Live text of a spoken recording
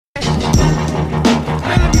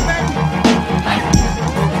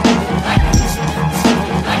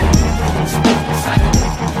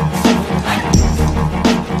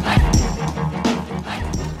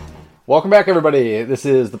Welcome back, everybody. This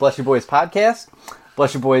is the Bless You Boys podcast.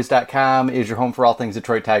 BlessYouBoys.com is your home for all things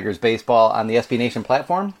Detroit Tigers baseball on the SB Nation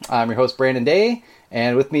platform. I'm your host, Brandon Day,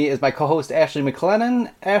 and with me is my co-host, Ashley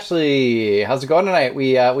McClennan. Ashley, how's it going tonight?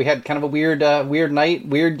 We had kind of a weird night,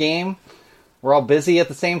 weird game. We're all busy at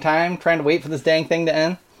the same time, trying to wait for this dang thing to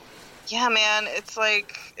end. Yeah, man, it's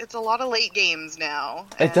a lot of late games now.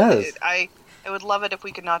 It does. I would love it if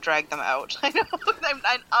we could not drag them out. I know.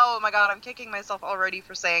 Oh my god, I'm kicking myself already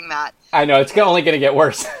for saying that. I know, it's only going to get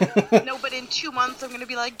worse. No, but in 2 months I'm going to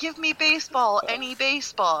be like, give me baseball, any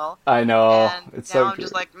baseball. I know. And it's now so I'm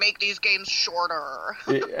just like, make these games shorter.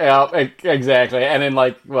 Yeah, exactly. And in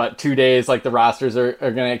 2 days, the rosters are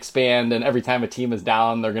going to expand, and every time a team is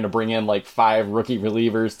down, they're going to bring in 5 rookie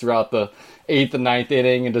relievers throughout the 8th and 9th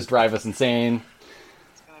inning and just drive us insane.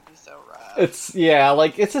 It's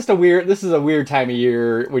just this is a weird time of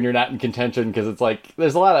year when you're not in contention, because it's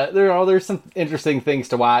there's some interesting things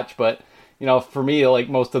to watch, but for me,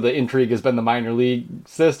 most of the intrigue has been the minor league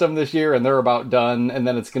system this year, and they're about done, and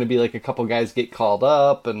then it's going to be a couple guys get called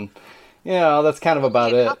up, and that's kind of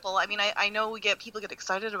about it. I mean, I know people get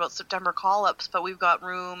excited about September call-ups, but we've got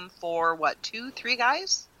room for 2, 3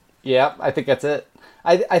 guys? Yeah, I think that's it.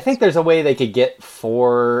 I think there's a way they could get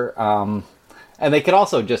 4. And they could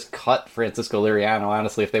also just cut Francisco Liriano,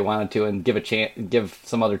 honestly, if they wanted to, and give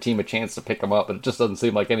some other team a chance to pick him up. But it just doesn't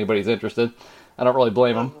seem like anybody's interested. I don't really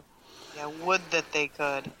blame them. Yeah, would that they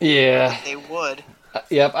could. Yeah, that they would.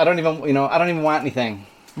 Yep. I don't even want anything.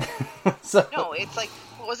 So. No, it's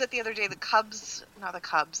what was it the other day? The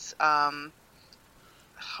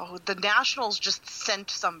Nationals just sent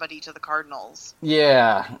somebody to the Cardinals.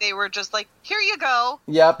 Yeah. They were just like, here you go.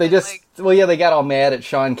 Yep. They just they got all mad at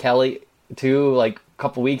Sean Kelly too, a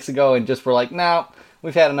couple weeks ago, and just were like, no,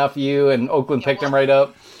 we've had enough of you, and Oakland picked him right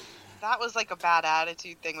up. That was a bad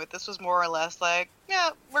attitude thing, but this was more or less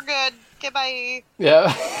yeah, we're good, okay, bye.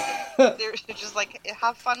 Yeah. They're just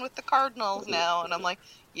have fun with the Cardinals now, and I'm like,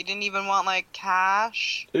 you didn't even want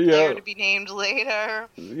cash player to be named later.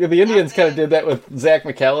 Yeah, the Indians kind of did that with Zach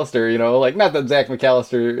McAllister, not that Zach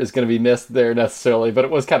McAllister is going to be missed there necessarily, but it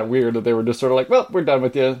was kind of weird that they were just sort of well, we're done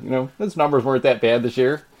with you, his numbers weren't that bad this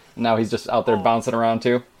year. Now he's just out there bouncing around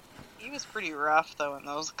too. He was pretty rough though in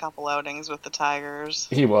those couple outings with the Tigers.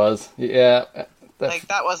 He was, yeah.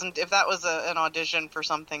 That wasn't. If that was an audition for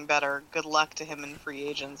something better, good luck to him in free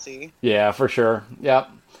agency. Yeah, for sure. Yeah.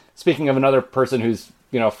 Speaking of another person who's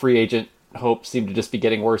free agent hopes seem to just be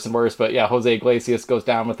getting worse and worse, but yeah, Jose Iglesias goes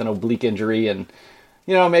down with an oblique injury, and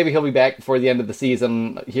maybe he'll be back before the end of the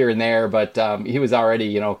season here and there, but he was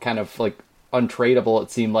already kind of untradeable.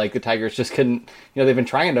 It seemed like the Tigers just couldn't, they've been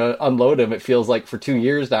trying to unload him, it feels like, for 2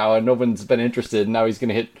 years now, and no one's been interested. Now he's going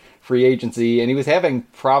to hit free agency, and he was having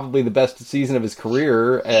probably the best season of his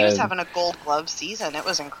career. He was having a Gold Glove season. It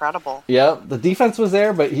was incredible. Yeah, the defense was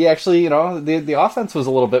there, but he actually, the offense was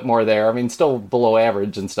a little bit more there. I mean, still below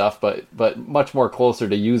average and stuff, but much more closer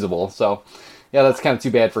to usable. So, yeah, that's kind of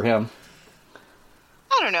too bad for him.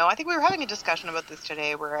 I don't know. I think we were having a discussion about this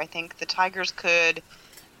today, where I think the Tigers could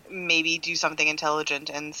maybe do something intelligent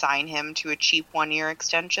and sign him to a cheap 1-year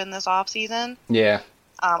extension this offseason. Yeah.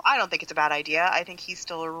 I don't think it's a bad idea. I think he's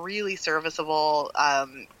still a really serviceable,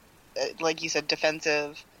 like you said,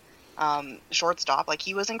 defensive shortstop.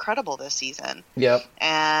 He was incredible this season. Yep.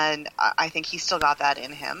 And I think he's still got that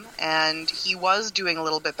in him. And he was doing a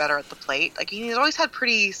little bit better at the plate. He's always had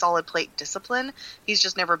pretty solid plate discipline. He's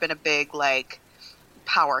just never been a big,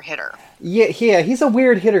 power hitter. Yeah, he's a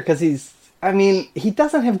weird hitter because he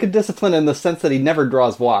doesn't have good discipline in the sense that he never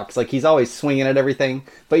draws walks. He's always swinging at everything,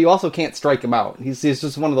 but you also can't strike him out. He's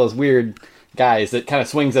just one of those weird guys that kind of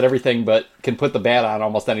swings at everything, but can put the bat on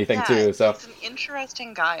almost anything too. So he's an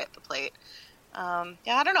interesting guy at the plate. I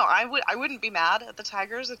don't know. I wouldn't be mad at the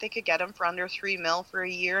Tigers if they could get him for under $3 million for a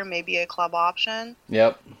year, maybe a club option.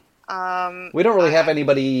 Yep. We don't really have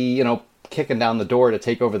anybody, kicking down the door to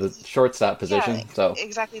take over the shortstop position. Yeah, so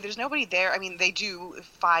exactly. There's nobody there. I mean, they do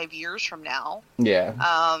 5 years from now.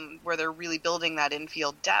 Yeah. Where they're really building that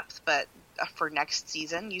infield depth, but for next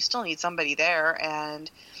season, you still need somebody there. And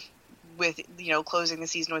with closing the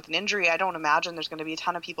season with an injury, I don't imagine there's going to be a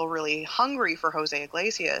ton of people really hungry for Jose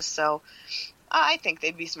Iglesias. So I think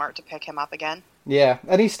they'd be smart to pick him up again. Yeah,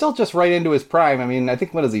 and he's still just right into his prime. I mean, I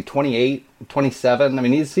think, what is he, 28, 27? I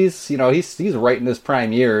mean, he's right in his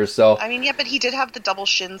prime years, so... I mean, yeah, but he did have the double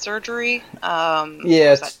shin surgery.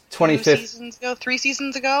 Yeah, it's 2015. 3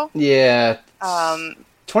 seasons ago? Yeah.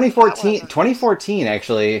 2014,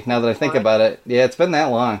 actually, now that I think about it. Yeah, it's been that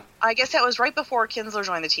long. I guess that was right before Kinsler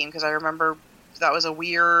joined the team, because I remember that was a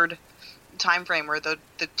weird time frame where the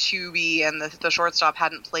 2B and the shortstop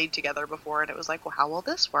hadn't played together before, and it was like, well, how will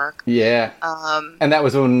this work? Yeah. And that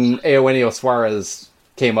was when Eugenio Suarez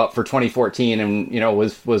came up for 2014 and,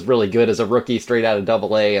 was really good as a rookie straight out of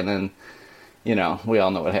Double-A, and then, we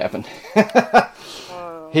all know what happened.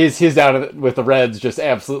 He's down with the Reds, just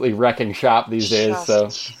absolutely wrecking shop these days. So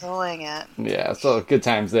killing it. Yeah, so good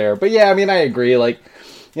times there. But yeah, I mean, I agree. Like,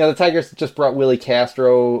 the Tigers just brought Willie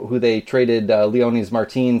Castro, who they traded Leonis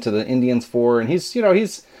Martin to the Indians for, and he's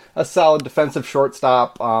a solid defensive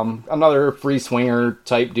shortstop, another free swinger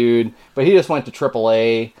type dude, but he just went to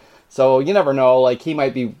AAA. So you never know. Like, he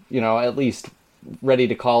might be, at least ready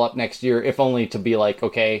to call up next year, if only to be like,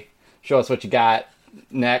 okay, show us what you got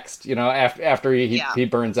next, after he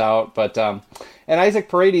burns out. But and Isaac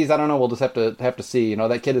Paredes, I don't know, we'll just have to see.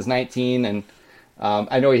 That kid is 19, and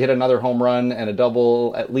I know he hit another home run and a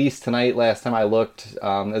double at least tonight last time I looked,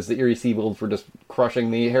 as the Erie Seawolves were just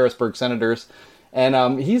crushing the Harrisburg Senators.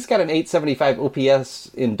 And he's got an 875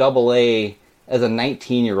 OPS in Double-A as a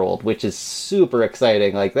 19-year-old, which is super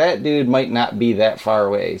exciting. Like, that dude might not be that far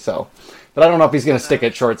away. So, but I don't know if he's going to stick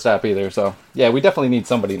at shortstop either. So yeah, we definitely need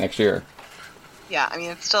somebody next year. Yeah,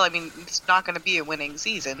 it's not going to be a winning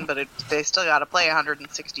season, but they still got to play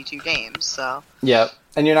 162 games, so. Yeah,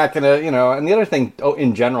 and you're not going to, and the other thing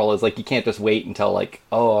in general is, like, you can't just wait until, like,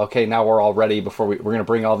 oh, okay, now we're all ready before we're going to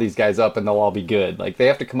bring all these guys up and they'll all be good. Like, they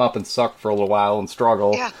have to come up and suck for a little while and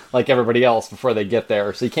struggle like everybody else before they get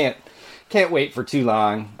there, so you can't wait for too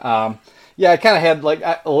long. Yeah, I kind of had, like,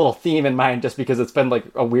 a little theme in mind just because it's been, like,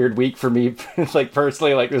 a weird week for me, like,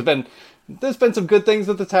 personally. Like, there's been some good things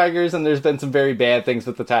with the Tigers, and there's been some very bad things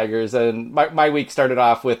with the Tigers. And my week started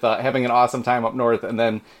off with having an awesome time up north, and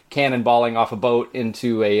then cannonballing off a boat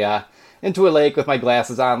into a lake with my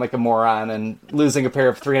glasses on like a moron, and losing a pair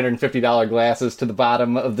of $350 glasses to the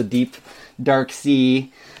bottom of the deep, dark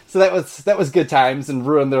sea. So that was good times, and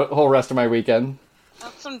ruined the whole rest of my weekend.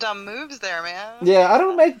 That's some dumb moves there, man. Yeah, I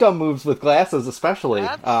don't make dumb moves with glasses, especially.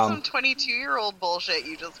 That's some 22-year-old bullshit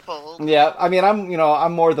you just pulled. Yeah, I mean,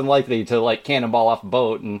 I'm more than likely to, like, cannonball off a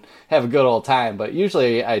boat and have a good old time, but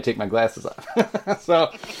usually I take my glasses off.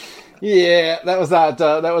 So, yeah, that was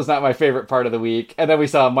not my favorite part of the week. And then we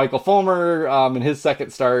saw Michael Fulmer in his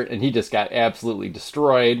second start, and he just got absolutely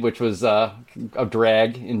destroyed, which was a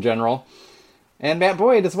drag in general. And Matt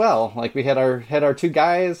Boyd as well. Like, we had our two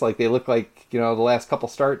guys. Like, they looked like, the last couple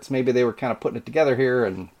starts, maybe they were kind of putting it together here.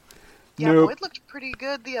 And yeah, nope. Boyd looked pretty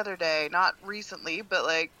good the other day. Not recently, but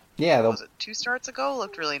was it 2 starts ago?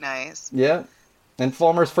 Looked really nice. Yeah. And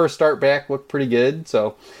Fulmer's first start back looked pretty good.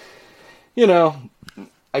 So,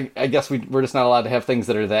 I guess we're just not allowed to have things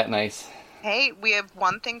that are that nice. Hey, we have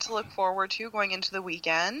one thing to look forward to going into the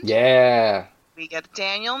weekend. Yeah. We get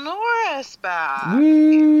Daniel Norris back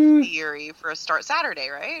in theory for a start Saturday,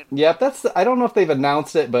 right? Yep, I don't know if they've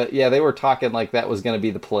announced it, but yeah, they were talking like that was going to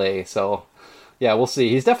be the play. So, yeah, we'll see.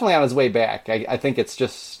 He's definitely on his way back. I think it's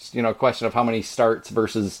just, a question of how many starts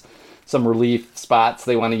versus some relief spots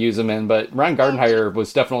they want to use him in. But Ron Gardenhire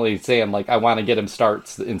was definitely saying, like, I want to get him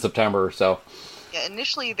starts in September, so. Yeah,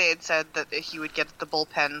 initially they had said that he would get the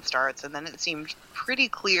bullpen starts, and then it seemed pretty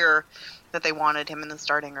clear that they wanted him in the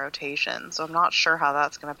starting rotation. So I'm not sure how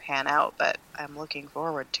that's going to pan out, but I'm looking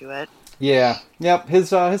forward to it. Yeah. Yep.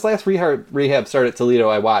 His last rehab start at Toledo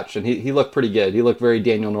I watched, and he looked pretty good. He looked very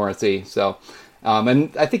Daniel Norris-y. So,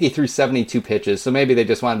 and I think he threw 72 pitches, so maybe they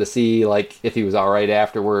just wanted to see, like, if he was all right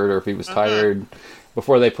afterward or if he was tired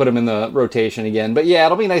before they put him in the rotation again. But yeah,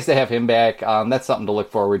 it'll be nice to have him back. That's something to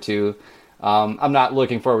look forward to. I'm not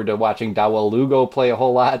looking forward to watching Dawel Lugo play a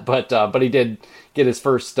whole lot, but he did get his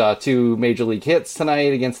first 2 major league hits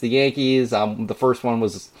tonight against the Yankees. The first one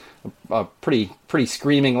was a pretty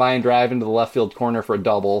screaming line drive into the left field corner for a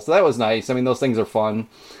double, so that was nice. I mean, those things are fun.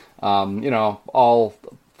 All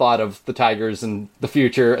thought of the Tigers and the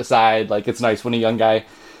future aside, like, it's nice when a young guy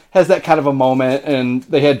has that kind of a moment. And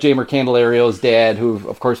they had Jamer Candelario's dad, who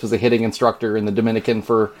of course was a hitting instructor in the Dominican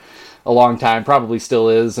for a long time, probably still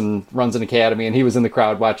is, and runs an academy, and he was in the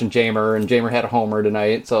crowd watching Jamer, and Jamer had a homer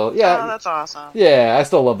tonight, so yeah. Oh, that's awesome. Yeah, I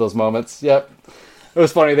still love those moments. Yep. It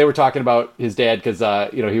was funny, they were talking about his dad, because,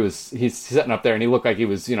 he's sitting up there, and he looked like he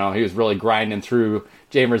was really grinding through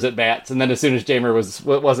Jamer's at-bats, and then as soon as Jamer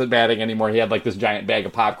wasn't batting anymore, he had, like, this giant bag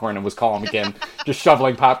of popcorn and was calm again, just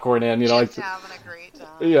shoveling popcorn in, like... having a great time.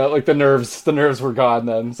 Yeah, like, the nerves were gone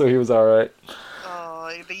then, so he was all right.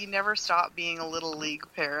 but you never stop being a little league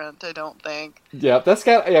parent, I don't think. Yeah, that's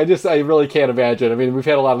I really can't imagine. I mean, we've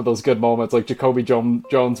had a lot of those good moments. Like Jacoby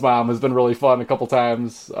Jones' mom has been really fun a couple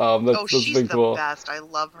times. That's She's been the cool. best. I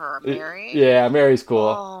love her. Mary? Yeah, Mary's cool.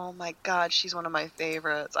 Oh my god, she's one of my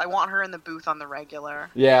favorites. I want her in the booth on the regular.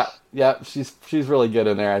 Yeah, she's really good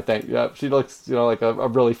in there, I think. Yeah, she looks, like a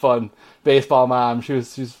really fun baseball mom. She was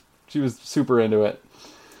super into it.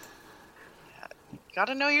 You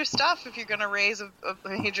gotta know your stuff if you're gonna raise a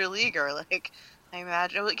major leaguer. Like, I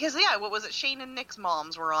imagine, because what was it? Shane and Nick's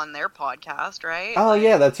moms were on their podcast, right? Oh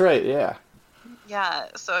yeah, that's right. Yeah. Yeah.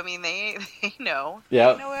 So I mean, they know.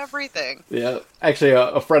 Yeah. They know everything. Yeah. Actually,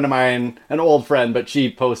 a friend of mine, an old friend, but she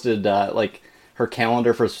posted like her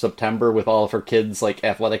calendar for September with all of her kids' like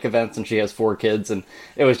athletic events, and she has 4 kids, and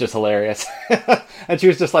it was just hilarious. And she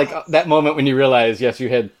was just like that moment when you realize, yes, you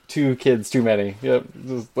had 2 kids too many. Yep,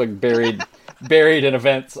 just like buried in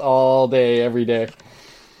events all day, every day.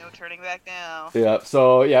 Turning back now. Yeah.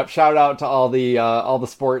 So shout out to all the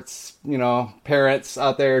sports, parents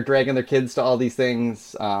out there dragging their kids to all these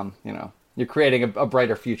things. You're creating a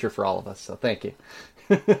brighter future for all of us. So thank you.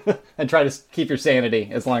 And try to keep your sanity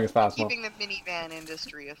as long as possible. Keeping the minivan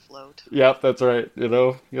industry afloat. Yep, that's right. You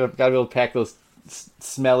got to be able to pack those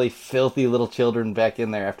smelly, filthy little children back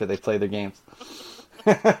in there after they play their games.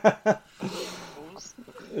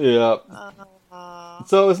 Yeah.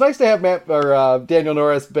 So it was nice to have Daniel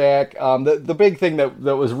Norris back. The big thing that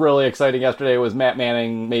was really exciting yesterday was Matt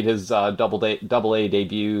Manning made his double A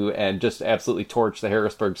debut and just absolutely torched the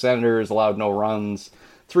Harrisburg Senators. Allowed no runs,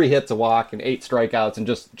 3 hits, a walk, and 8 strikeouts, and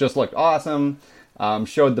just looked awesome.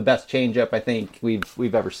 Showed the best changeup I think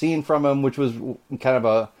we've ever seen from him, which was kind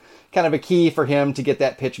of a key for him to get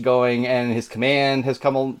that pitch going, and his command has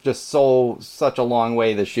come just such a long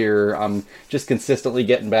way this year. Just consistently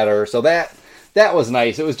getting better. So that was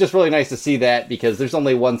nice. It was just really nice to see that because there's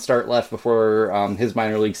only 1 start left before his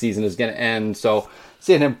minor league season is going to end. So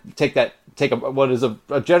seeing him take what is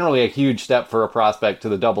generally a huge step for a prospect to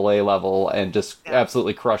the AA level and just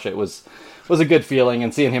absolutely crush it was a good feeling.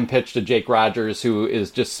 And seeing him pitch to Jake Rogers, who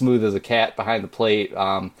is just smooth as a cat behind the plate,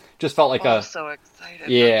 just felt like so excited.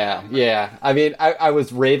 Yeah. I mean, I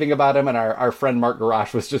was raving about him, and our friend Mark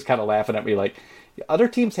Garage was just kind of laughing at me like, other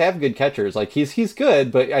teams have good catchers. Like he's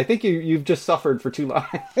good, but I think you've just suffered for too long.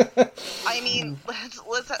 I mean,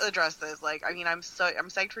 let's address this. Like, I mean, I'm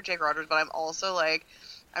psyched for Jake Rogers, but I'm also like,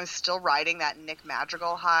 I'm still riding that Nick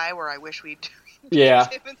Madrigal high where I wish we'd him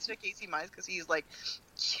instead of Casey Mize because he's like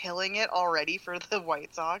killing it already for the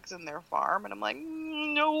White Sox and their farm, and I'm like,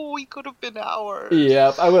 no, he could have been ours.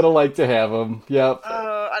 Yep, I would have liked to have him. Yep.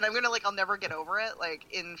 And I'm gonna I'll never get over it. Like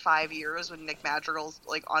in 5 years when Nick Madrigal's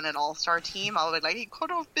like on an all-star team, I'll be like, he could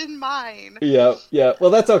have been mine. Yeah. Well,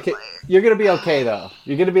 that's okay. You're gonna be okay though.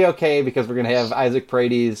 You're gonna be okay because we're gonna have Isaac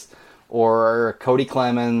Paredes or Cody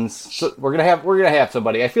Clemens. So we're gonna have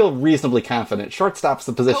somebody. I feel reasonably confident. Shortstop's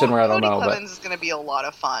the position where I don't know. Cody Clemens is gonna be a lot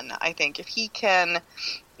of fun. I think if he can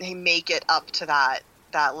make it up to that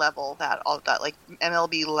level, that like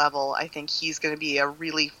MLB level, I think he's gonna be a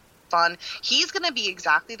really fun. He's gonna be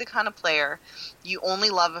exactly the kind of player you only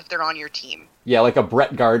love if they're on your team. Yeah, like a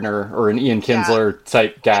Brett Gardner or an Ian Kinsler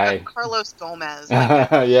type guy. Like a Carlos Gomez.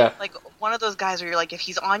 Yeah. Like one of those guys where you're like, if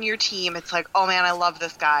he's on your team, it's like, oh man, I love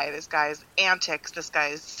this guy. This guy's antics. This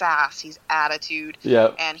guy's sass. He's attitude.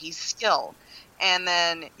 Yeah. And he's skill. And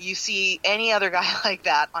then you see any other guy like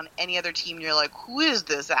that on any other team, and you're like, who is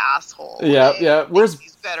this asshole? Yeah.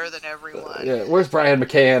 He's better than everyone. Yeah. Where's Brian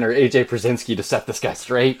McCann or AJ Przinsky to set this guy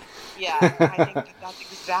straight? Yeah, I think that's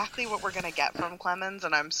exactly what we're gonna get from Clemens,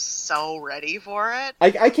 and I'm so ready for it.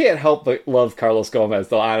 I can't help but love Carlos Gomez,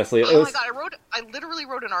 though. Honestly, my god, I literally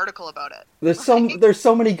wrote an article about it. There's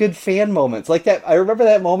so many good fan moments like that. I remember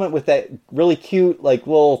that moment with that really cute like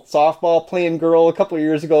little softball playing girl a couple of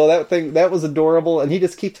years ago. That was adorable, and he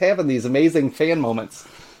just keeps having these amazing fan moments.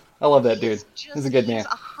 I love that dude. He's a good man.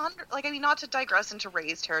 Not to digress into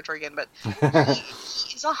Rays territory again, but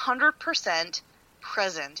he's 100%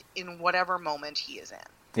 present in whatever moment he is in.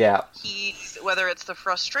 Yeah. Whether it's the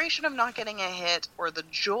frustration of not getting a hit or the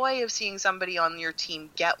joy of seeing somebody on your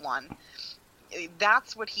team get one,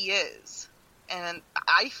 that's what he is. And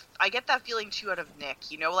I get that feeling too out of Nick,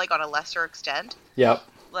 like on a lesser extent. Yep.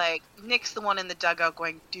 Like, Nick's the one in the dugout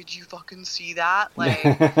going, did you fucking see that? Like,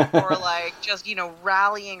 or like just,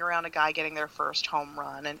 rallying around a guy getting their first home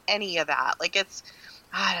run and any of that. Like, it's,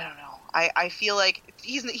 I don't know. I feel like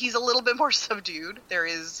he's a little bit more subdued. There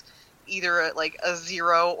is either a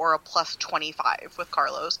 0 or a +25 with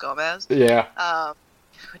Carlos Gomez. Yeah.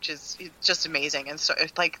 which is just amazing. And so,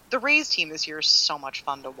 like, the Rays team this year is so much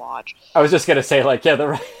fun to watch. I was just going to say, like,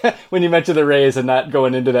 yeah, when you mentioned the Rays and not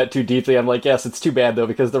going into that too deeply, I'm like, yes, it's too bad, though,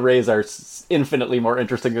 because the Rays are infinitely more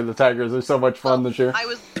interesting than the Tigers. They're so much fun this year. I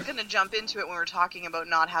was going to jump into it when we were talking about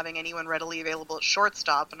not having anyone readily available at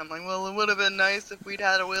shortstop, and I'm like, well, it would have been nice if we'd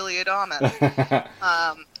had a Willy Adames.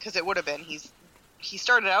 Because it would have been. He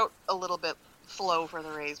started out a little bit slow for the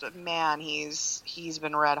Rays, but man, he's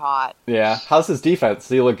been red hot. Yeah. How's his defense? Does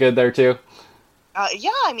he look good there too?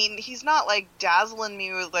 Yeah, I mean, he's not like dazzling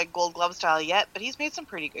me with like Gold Glove style yet, but he's made some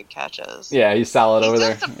pretty good catches. Yeah, he's solid over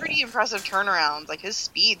there. He's done some pretty impressive turnarounds. Like, his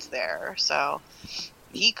speed's there, so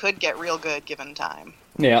he could get real good given time.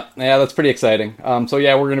 Yeah, that's pretty exciting. So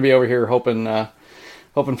yeah, we're gonna be over here hoping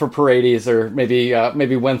for Paredes, or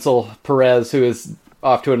maybe Wenzel Perez, who is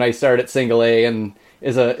off to a nice start at Single A and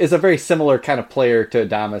is a very similar kind of player to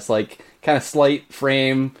Adames, like kind of slight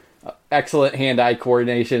frame, excellent hand-eye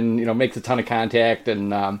coordination, makes a ton of contact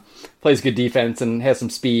and plays good defense and has some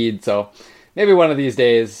speed. So maybe one of these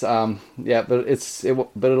days, but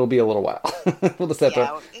it'll be a little while. We'll just have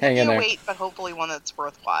to hang in there. Wait, but hopefully one that's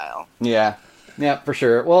worthwhile. Yeah, for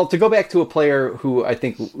sure. Well, to go back to a player who I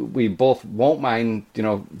think we both won't mind,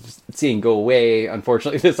 seeing go away,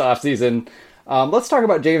 unfortunately, this offseason. Let's talk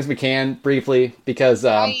about James McCann briefly, because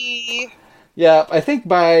I think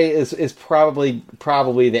bye is probably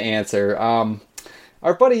the answer.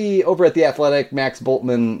 Our buddy over at The Athletic, Max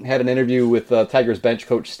Bultman, had an interview with Tigers bench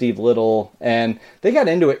coach Steve Little, and they got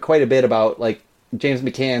into it quite a bit about like James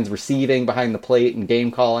McCann's receiving behind the plate and game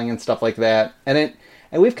calling and stuff like that. And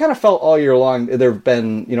we've kind of felt all year long there have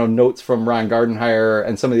been notes from Ron Gardenhire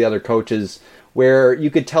and some of the other coaches where you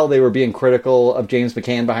could tell they were being critical of James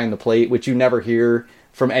McCann behind the plate, which you never hear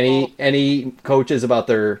from any coaches about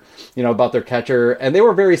their catcher, and they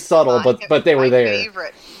were very subtle, but they were there. My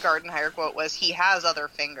favorite Gardenhire quote was, "He has other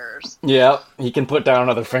fingers." Yeah, he can put down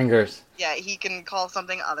other fingers. Yeah, he can call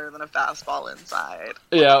something other than a fastball inside.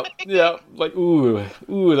 Yeah, like ooh,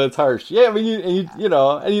 that's harsh. Yeah, I mean, you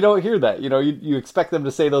don't hear that. You expect them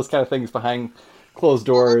to say those kind of things behind closed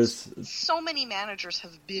doors. Well, so many managers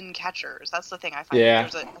have been catchers. That's the thing. I find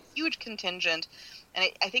there's a huge contingent, and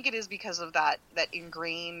I think it is because of that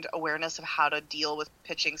ingrained awareness of how to deal with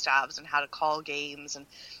pitching staffs and how to call games, and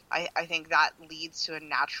I think that leads to a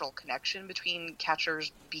natural connection between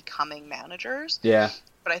catchers becoming managers. Yeah.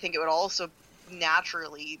 But I think it would also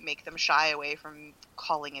naturally make them shy away from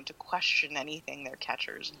calling into question anything their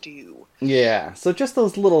catchers do. Yeah, so just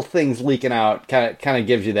those little things leaking out kind of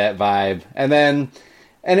gives you that vibe. And then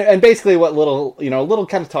and basically what Little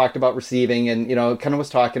kind of talked about receiving, and kind of was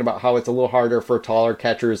talking about how it's a little harder for taller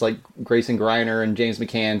catchers like Grayson Greiner and James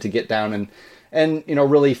McCann to get down and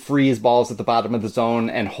really freeze balls at the bottom of the zone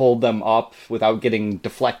and hold them up without getting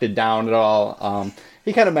deflected down at all.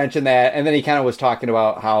 He kind of mentioned that, and then he kind of was talking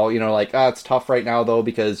about how, it's tough right now, though,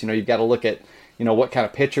 because, you've got to look at, what kind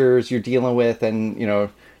of pitchers you're dealing with, and,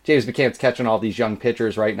 James McCann's catching all these young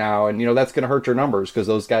pitchers right now, and, that's going to hurt your numbers because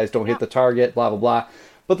those guys don't hit the target, blah, blah, blah.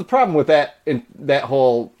 But the problem with that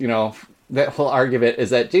whole argument is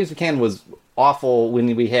that James McCann was awful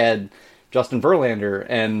when we had Justin Verlander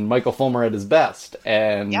and Michael Fulmer at his best,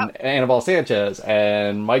 and Anibal Sanchez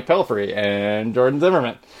and Mike Pelfrey and Jordan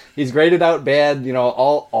Zimmermann. He's graded out bad,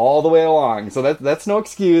 all the way along. So that's no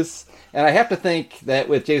excuse. And I have to think that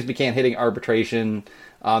with James McCann hitting arbitration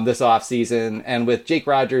this offseason, and with Jake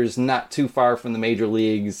Rogers not too far from the major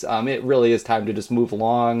leagues, it really is time to just move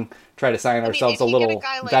along, try to sign ourselves a little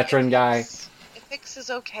veteran guy. If Hicks is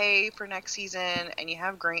okay for next season, and you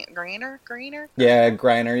have Greiner? Yeah,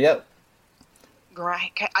 Greiner, yep.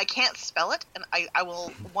 I can't spell it, and I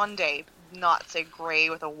will one day not say gray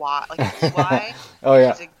with a Y, like a Y. Oh,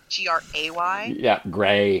 yeah. It's a Gray. Yeah,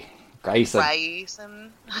 Grayson.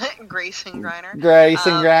 Grayson Greiner.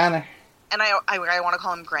 Grayson Greiner. And I want to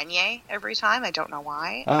call him Grenier every time. I don't know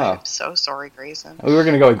why. Oh. I'm so sorry, Grayson. We were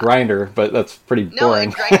going to go with Grinder, but that's pretty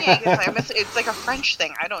boring. No, Grenier, it's like a French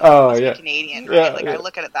thing. I don't know. It's Canadian, right? I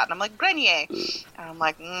look at that and I'm like, Grenier. And I'm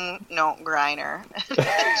like, no, Greiner.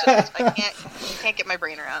 I can't get my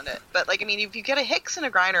brain around it. But, if you get a Hicks and a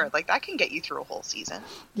Greiner, that can get you through a whole season.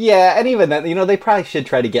 Yeah, and even that, they probably should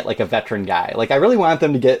try to get, a veteran guy. I really want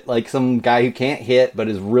them to get, some guy who can't hit but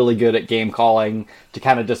is really good at game calling to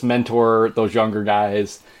kind of just mentor those younger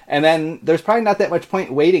guys. And then there's probably not that much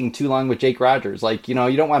point waiting too long with Jake Rogers. You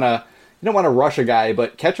don't want to rush a guy,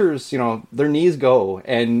 but catchers, their knees go,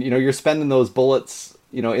 and you're spending those bullets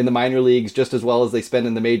in the minor leagues just as well as they spend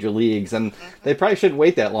in the major leagues, and they probably shouldn't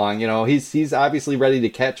wait that long. He's obviously ready to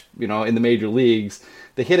catch, in the major leagues.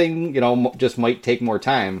 The hitting, just might take more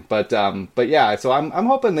time, but yeah. So I'm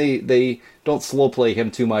hoping they don't slow play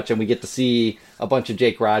him too much, and we get to see a bunch of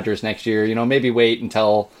Jake Rogers next year. Maybe wait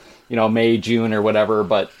until May, June, or whatever.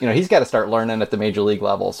 But he's got to start learning at the major league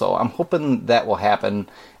level. So I'm hoping that will happen,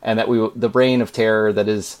 and that the reign of terror that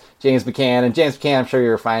is James McCann, and James McCann, I'm sure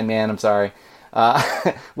you're a fine man. I'm sorry,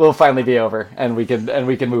 will finally be over, and we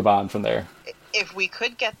can move on from there. If we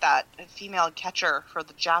could get that female catcher for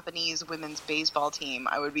the Japanese women's baseball team,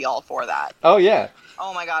 I would be all for that. Oh yeah.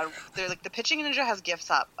 Oh my God, they're like, the Pitching Ninja has gifts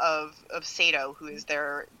up of Sato, who is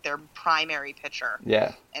their primary pitcher.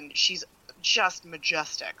 Yeah. And she's just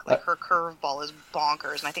majestic. Like, her curveball is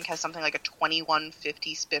bonkers, and I think has something like a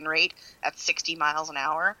 2150 spin rate at 60 miles an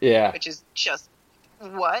hour. Yeah. Which is just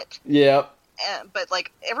what? Yeah. But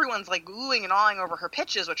like, everyone's like oohing and awing over her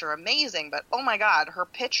pitches, which are amazing. But oh my God, her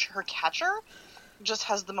catcher just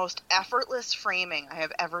has the most effortless framing I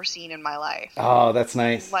have ever seen in my life. Oh, that's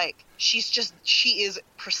nice. Like, she is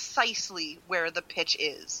precisely where the pitch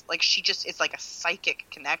is. Like, it's like a psychic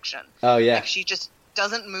connection. Oh yeah. Like, she just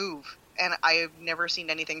doesn't move. And I've never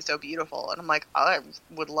seen anything so beautiful. And I'm like, I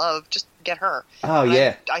would love, just get her. Oh and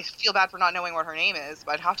yeah. I feel bad for not knowing what her name is,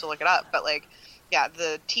 but I'd have to look it up. But like, yeah,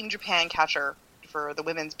 the Team Japan catcher for the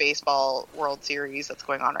Women's Baseball World Series that's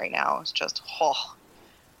going on right now is just,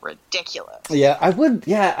 ridiculous. Yeah, I would.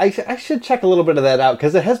 Yeah, I should check a little bit of that out,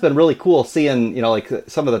 because it has been really cool seeing, like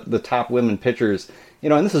some of the top women pitchers.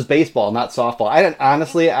 And this is baseball, not softball.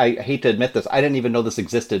 I hate to admit this, I didn't even know this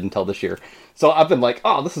existed until this year. So I've been like,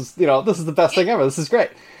 oh, this is the best thing ever. This is great.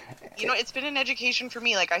 It's been an education for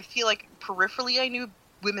me. Like, I feel like peripherally I knew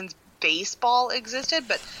women's baseball existed,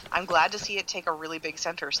 but I'm glad to see it take a really big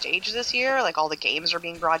center stage this year. Like, all the games are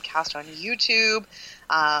being broadcast on YouTube.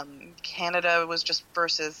 Canada was just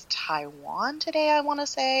versus Taiwan today, I want to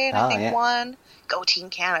say, and I think won. Go Team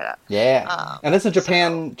Canada. Yeah. And this is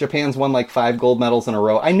Japan. Japan's won like 5 gold medals in a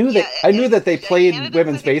row. I knew that they played Canada,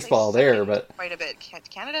 women's baseball there, but quite a bit.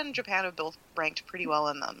 Canada and Japan have both ranked pretty well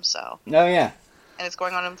in them. So. Oh yeah. And it's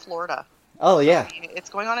going on in Florida. Oh yeah. I mean, it's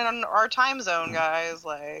going on in our time zone, guys.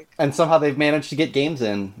 Like. And somehow they've managed to get games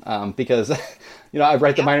in, because, I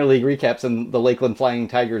write the minor league recaps, and the Lakeland Flying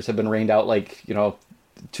Tigers have been rained out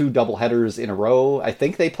 2 doubleheaders in a row. I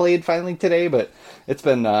think they played finally today, but it's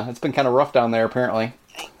been kind of rough down there apparently.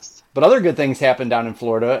 Thanks. But other good things happened down in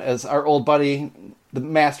Florida, as our old buddy, the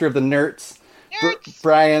master of the Nerds,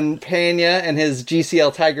 Brian Pena, and his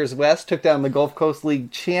GCL Tigers West took down the Gulf Coast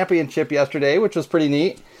League Championship yesterday, which was pretty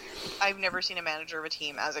neat. I've never seen a manager of a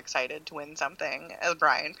team as excited to win something as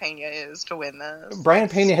Brian Pena is to win this. Brian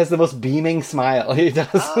Pena has the most beaming smile. He does.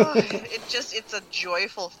 It's a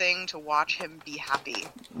joyful thing to watch him be happy.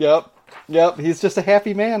 Yep. He's just a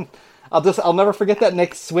happy man. I'll never forget that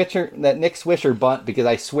Nick Swisher bunt, because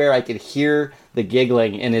I swear I could hear the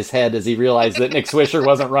giggling in his head as he realized that Nick Swisher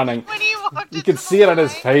wasn't running. When he walked, you could see it on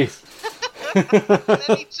his face. And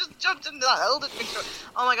then he just jumped into the held it.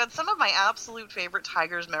 Oh my God! Some of my absolute favorite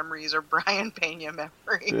Tigers memories are Brian Pena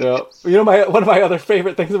memories. Yeah, one of my other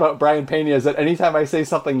favorite things about Brian Pena is that anytime I say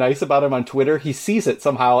something nice about him on Twitter, he sees it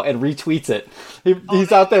somehow and retweets it.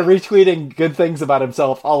 He's out there retweeting good things about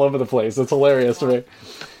himself all over the place. It's hilarious to me.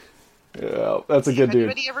 Yeah, that's a good dude.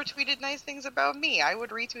 If anybody ever tweeted nice things about me, I would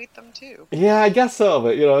retweet them too. Yeah, I guess so,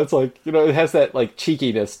 but it's like, it has that like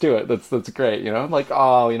cheekiness to it. That's great, I'm like,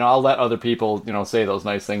 oh, I'll let other people, say those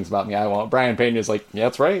nice things about me. I won't. Brian Pena's like, yeah,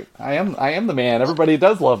 that's right. I am the man. Everybody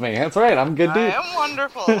does love me. That's right. I'm a good dude. I am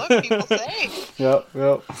wonderful. What people say.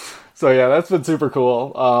 Yep. So yeah, that's been super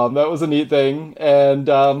cool. That was a neat thing. And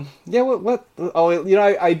what? Oh,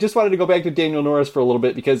 I just wanted to go back to Daniel Norris for a little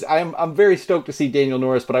bit, because I'm very stoked to see Daniel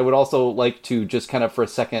Norris, but I would also like to just kind of for a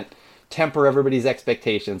second temper everybody's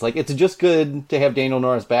expectations. Like, it's just good to have Daniel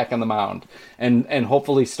Norris back on the mound and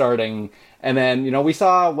hopefully starting. And then, we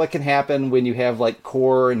saw what can happen when you have, like,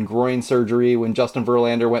 core and groin surgery, when Justin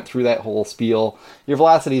Verlander went through that whole spiel. Your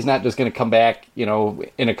velocity is not just going to come back,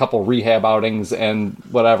 in a couple rehab outings and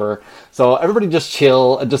whatever. So everybody just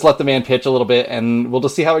chill and just let the man pitch a little bit, and we'll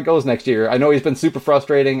just see how it goes next year. I know he's been super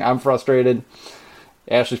frustrating. I'm frustrated.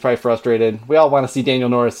 Ashley's probably frustrated. We all want to see Daniel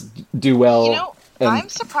Norris do well. I'm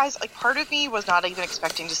surprised. Like, part of me was not even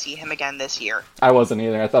expecting to see him again this year. I wasn't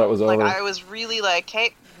either. I thought it was over. Like, I was really like,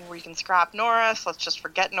 hey, we can scrap Norris. Let's just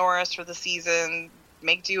forget Norris for the season.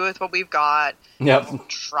 Make do with what we've got. Yep. We'll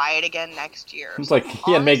try it again next year. It's like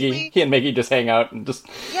he and Miggy just hang out and just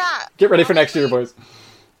get ready for next year, boys.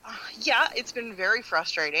 Yeah, it's been very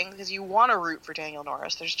frustrating because you want to root for Daniel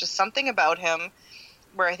Norris. There's just something about him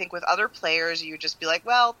Where I think with other players, you just be like,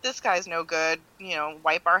 well, this guy's no good,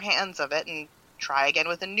 wipe our hands of it and try again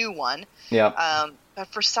with a new one. Yeah. But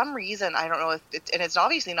for some reason, I don't know if and it's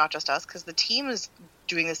obviously not just us because the team is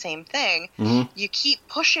doing the same thing. Mm-hmm. You keep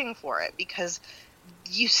pushing for it because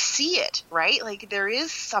you see it, right? Like there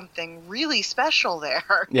is something really special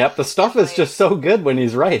there. Yep. The stuff is just so good when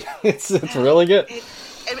he's right. It's really good.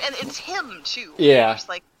 And it's him too. Yeah. Just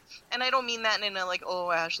like, and I don't mean that in a like,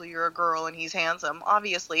 oh, Ashley, you're a girl and he's handsome.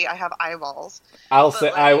 Obviously, I have eyeballs. I'll say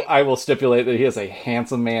I will stipulate that he is a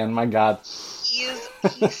handsome man. My God. He's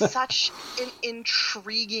such an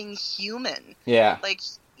intriguing human. Yeah. Like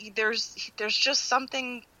there's just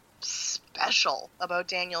something special about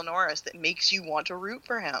Daniel Norris that makes you want to root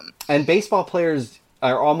for him. And baseball players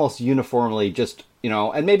are almost uniformly just,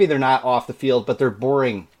 and maybe they're not off the field, but they're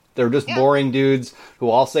boring. They're just boring dudes who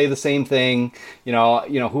all say the same thing.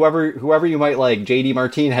 Whoever you might like. JD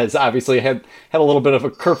Martinez obviously had a little bit of a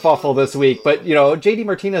kerfuffle this week, but JD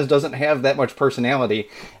Martinez doesn't have that much personality.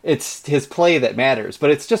 It's his play that matters. But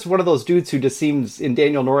it's just one of those dudes who just seems, in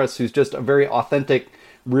Daniel Norris, who's just a very authentic,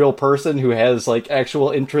 real person who has like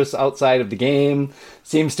actual interests outside of the game.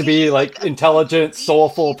 Seems to be like intelligent,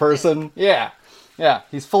 soulful person. Yeah.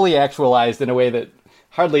 He's fully actualized in a way that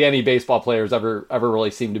hardly any baseball players ever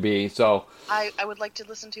really seem to be. So I would like to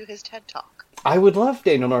listen to his TED Talk. I would love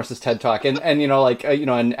Daniel Norris's TED Talk, and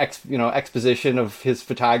an exposition of his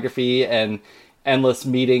photography and endless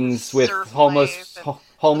meetings with homeless people.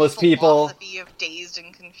 Philosophy of dazed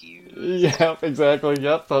and confused. Yeah, exactly.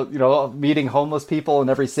 Yep. So, meeting homeless people in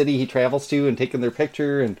every city he travels to and taking their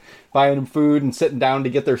picture and buying them food and sitting down to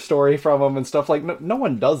get their story from them and stuff like. No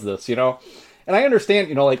one does this, And I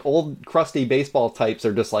understand, like old crusty baseball types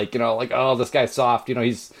are just like, oh, this guy's soft.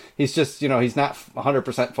 He's just, he's not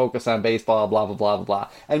 100% focused on baseball, blah, blah, blah, blah, blah.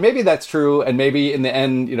 And maybe that's true. And maybe in the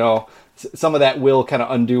end, some of that will kind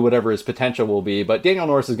of undo whatever his potential will be. But Daniel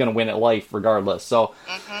Norris is going to win at life regardless. So,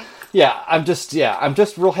 I'm just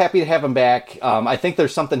real happy to have him back. I think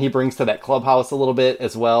there's something he brings to that clubhouse a little bit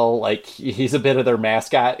as well. Like he's a bit of their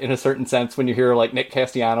mascot in a certain sense when you hear like Nick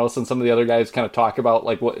Castellanos and some of the other guys kind of talk about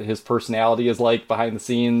like what his personality is like behind the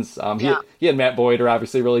scenes. He and Matt Boyd are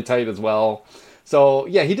obviously really tight as well. So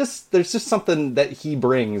there's just something that he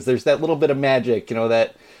brings. There's that little bit of magic,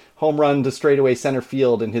 that home run to straightaway center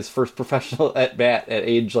field in his first professional at bat at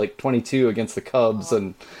age like 22 against the Cubs.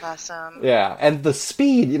 And awesome. Yeah, and the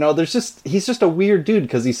speed, he's just a weird dude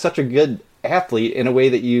because he's such a good athlete in a way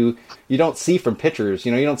that you don't see from pitchers.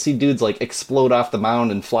 You don't see dudes like explode off the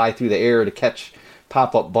mound and fly through the air to catch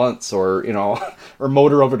pop-up bunts or or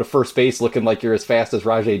motor over to first base looking like you're as fast as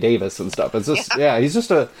Rajai Davis and stuff. It's just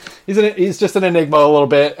he's just an enigma a little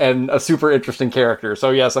bit and a super interesting character.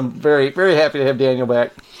 So yes, I'm very, very happy to have Daniel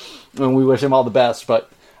back. And we wish him all the best, but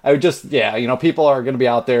I would just, people are going to be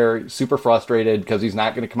out there super frustrated because he's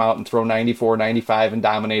not going to come out and throw 94, 95 and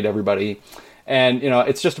dominate everybody. And,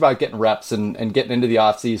 it's just about getting reps and getting into the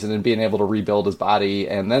offseason and being able to rebuild his body.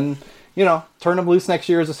 And then, turn him loose next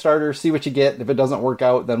year as a starter, see what you get. If it doesn't work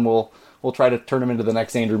out, then we'll try to turn him into the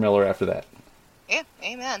next Andrew Miller after that. Yeah,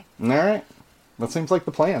 amen. All right. That seems like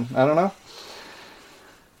the plan. I don't know.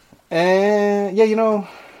 And, I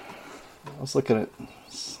was looking at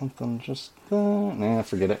something just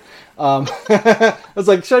forget it. I was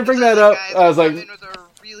like, should I bring that up? I was like, with a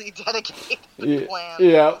really dedicated plan for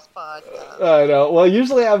this podcast. I know. Well,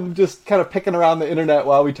 usually I'm just kind of picking around the internet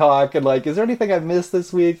while we talk and like, is there anything I missed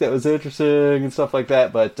this week that was interesting and stuff like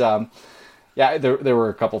that? But there were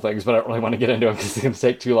a couple things, but I don't really want to get into them because it's going to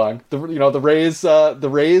take too long. The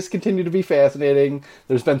Rays continue to be fascinating.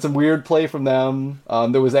 There's been some weird play from them.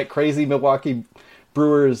 There was that crazy Milwaukee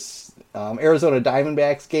Brewers Arizona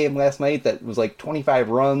Diamondbacks game last night that was like 25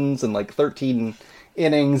 runs and like 13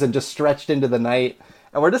 innings and just stretched into the night.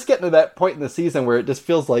 And we're just getting to that point in the season where it just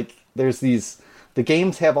feels like there's the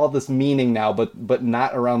games have all this meaning now, but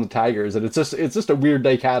not around the Tigers. And it's just a weird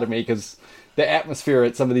dichotomy because the atmosphere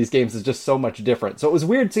at some of these games is just so much different. So it was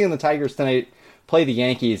weird seeing the Tigers tonight play the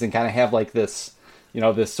Yankees and kind of have like this,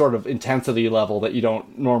 this sort of intensity level that you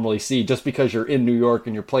don't normally see just because you're in New York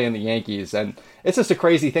and you're playing the Yankees. And it's just a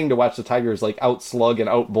crazy thing to watch the Tigers like out slug and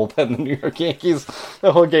out bullpen the New York Yankees.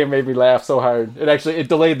 The whole game made me laugh so hard. It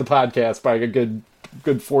delayed the podcast by a good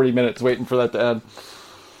 40 minutes waiting for that to end.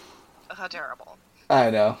 How terrible. I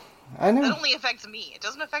know. That only affects me. It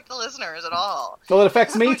doesn't affect the listeners at all. Well, it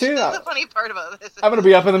affects me too. That's the funny part about this. I'm going to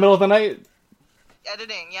be up in the middle of the night.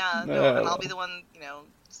 Editing, yeah. No, and I'll be the one,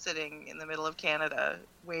 sitting in the middle of Canada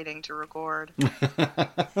waiting to record.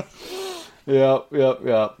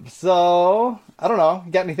 Yep. So, I don't know.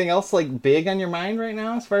 Got anything else like big on your mind right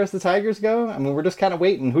now as far as the Tigers go? I mean, we're just kind of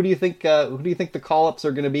waiting. Who do you think the call-ups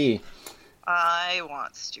are going to be? I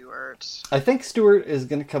want Stewart. I think Stewart is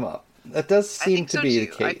going to come up. That does I seem think to so be too.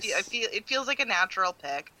 the case. I feel it feels like a natural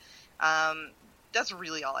pick. That's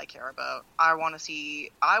really all I care about. I want to see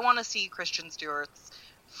Christian Stewart's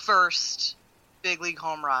first big league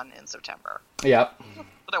home run in September. Yep. That's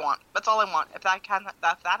what I want. That's all I want. If that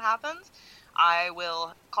happens, I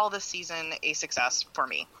will call this season a success for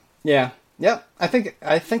me. Yeah. Yep. I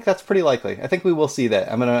think that's pretty likely. I think we will see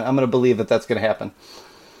that. I'm gonna believe that that's gonna happen.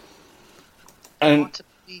 And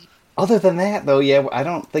other than that, though, yeah, I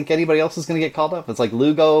don't think anybody else is going to get called up. It's like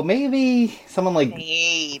Lugo, maybe someone like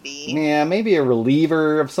maybe a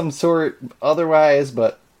reliever of some sort. Otherwise,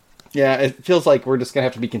 but yeah, it feels like we're just going to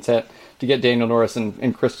have to be content to get Daniel Norris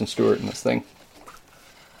and Kristen Stewart in this thing.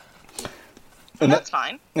 And that's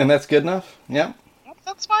fine. And that's good enough. Yeah,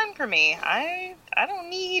 that's fine for me. I don't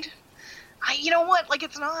need. You know what? Like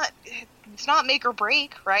it's not make or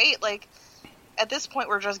break, right? Like at this point,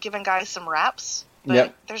 we're just giving guys some reps.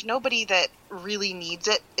 But there's nobody that really needs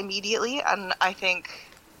it immediately, and I think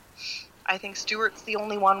Stewart's the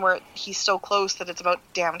only one where he's so close that it's about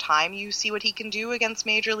damn time you see what he can do against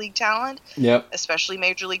major league talent. Yep. Especially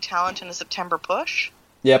major league talent in a September push.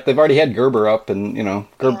 Yep, they've already had Gerber up, and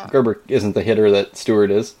Gerber isn't the hitter that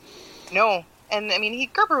Stewart is. No, and I mean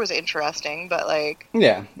Gerber was interesting, but like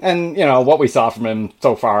and what we saw from him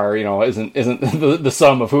so far, isn't the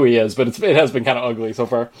sum of who he is, but it has been kind of ugly so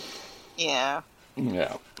far. Yeah.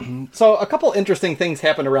 Yeah. So a couple interesting things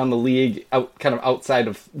happened around the league, kind of outside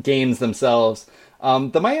of games themselves.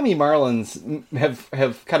 The Miami Marlins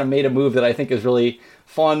have kind of made a move that I think is really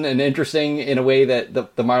fun and interesting in a way that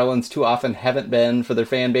the Marlins too often haven't been for their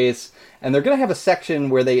fan base. And they're going to have a section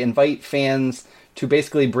where they invite fans to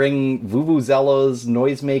basically bring vuvuzelas,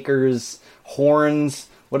 noisemakers, horns,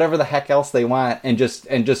 whatever the heck else they want, and just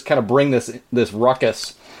kind of bring this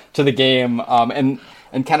ruckus to the game.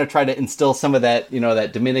 And kind of try to instill some of that,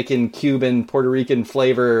 that Dominican, Cuban, Puerto Rican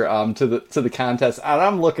flavor to the contest. And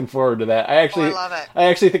I'm looking forward to that. I love it. I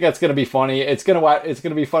actually think that's going to be funny. It's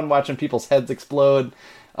gonna be fun watching people's heads explode,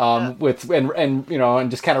 with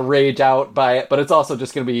and just kind of rage out by it. But it's also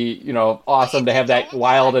just going to be awesome to have that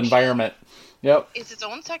wild environment. Yep. It's its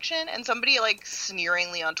own section, and somebody like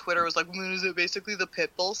sneeringly on Twitter was like, "Is it basically the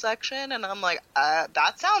Pitbull section?" And I'm like,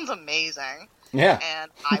 that sounds amazing. Yeah. And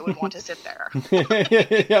I would want to sit there.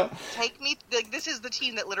 Yep. Take me, like, this is the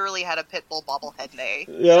team that literally had a Pitbull bobblehead day.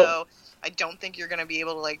 Yep. So I don't think you're going to be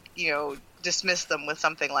able to, dismiss them with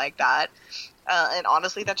something like that. And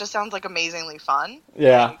honestly, that just sounds like amazingly fun.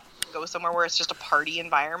 Yeah. Go somewhere where it's just a party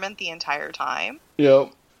environment the entire time.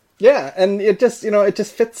 Yep. Yeah, and it just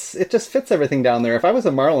fits everything down there. If I was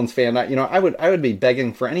a Marlins fan, I would be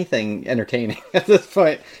begging for anything entertaining at this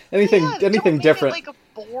point. Anything different. Like a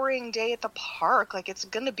boring day at the park. Like it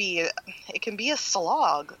can be a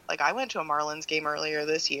slog. Like I went to a Marlins game earlier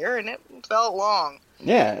this year and it felt long.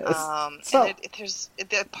 Yeah.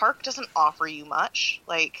 The park doesn't offer you much.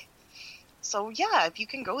 Like, so yeah, if you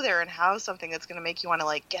can go there and have something that's going to make you want to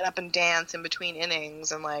like get up and dance in between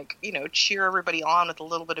innings and like, cheer everybody on with a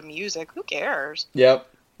little bit of music, who cares? Yep.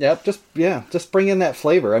 Just bring in that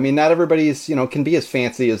flavor. I mean, not everybody's, can be as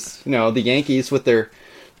fancy as, the Yankees with their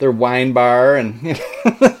wine bar and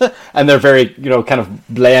and their very, kind of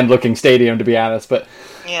bland looking stadium, to be honest, but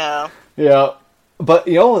yeah. But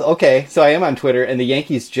okay, so I am on Twitter and the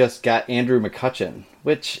Yankees just got Andrew McCutchen,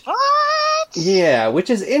 which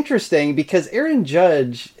is interesting because Aaron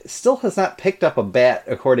Judge still has not picked up a bat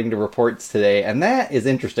according to reports today, and that is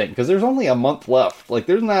interesting because there's only a month left. Like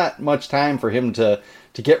there's not much time for him to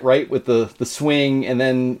get right with the swing and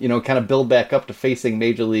then, kind of build back up to facing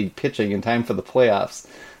major league pitching in time for the playoffs.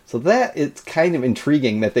 So that it's kind of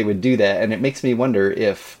intriguing that they would do that, and it makes me wonder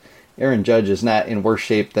if Aaron Judge is not in worse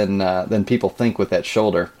shape than people think with that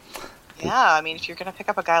shoulder. Yeah, I mean, if you're going to pick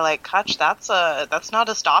up a guy like Kutch, that's not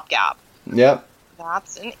a stopgap. Yep.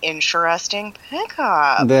 That's an interesting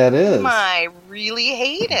pickup. That is. I really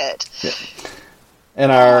hate it. Yeah.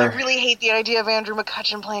 And I really hate the idea of Andrew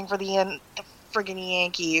McCutchen playing for the friggin'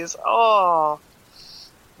 Yankees. Oh,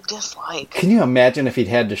 dislike. Can you imagine if he'd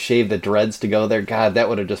had to shave the dreads to go there? God, that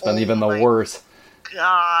would have just been even the worst.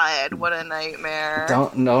 God, what a nightmare.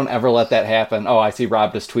 Don't ever let that happen. Oh, I see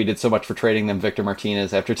Rob just tweeted so much for trading them Victor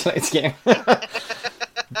Martinez after tonight's game.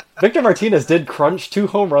 Victor Martinez did crunch 2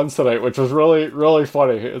 home runs tonight, which was really, really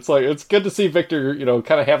funny. It's good to see Victor,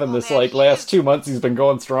 kind of having this last 2 months he's been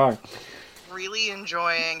going strong. really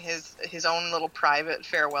enjoying his own little private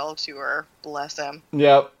farewell tour. Bless him.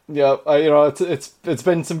 Yep. It's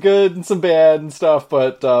been some good and some bad and stuff,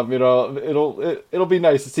 but it'll be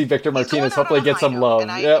nice to see Victor Martinez hopefully get some love.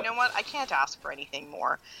 And you know what? I can't ask for anything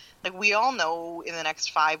more. Like, we all know in the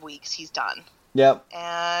next 5 weeks he's done. Yep.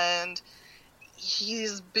 And he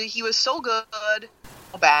was so good,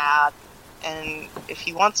 so bad. And if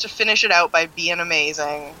he wants to finish it out by being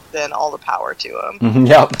amazing, then all the power to him.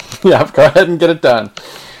 Yep. Go ahead and get it done.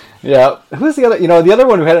 Yeah. Who's the other? The other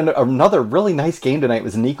one who had another really nice game tonight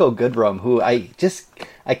was Nico Goodrum, who I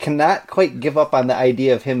cannot quite give up on the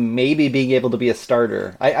idea of him maybe being able to be a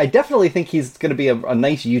starter. I definitely think he's going to be a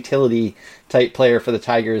nice utility type player for the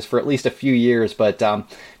Tigers for at least a few years. But and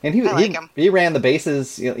he ran the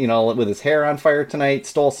bases, with his hair on fire tonight.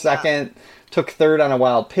 Stole second. Yeah. Took third on a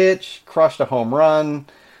wild pitch, crushed a home run.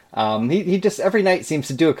 He just every night seems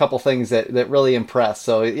to do a couple things that really impress.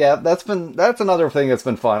 So yeah, that's another thing that's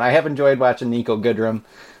been fun. I have enjoyed watching Nico Goodrum.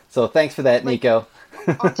 So thanks for that, Nico.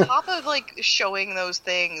 On top of showing those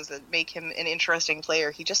things that make him an interesting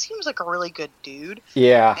player, he just seems like a really good dude.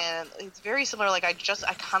 Yeah. And it's very similar. I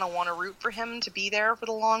kind of want to root for him to be there for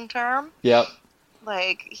the long term. Yep.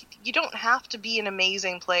 You don't have to be an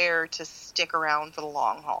amazing player to stick around for the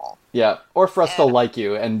long haul. Yeah, or for us to like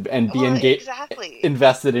you and be engaged,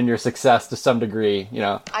 invested in your success to some degree,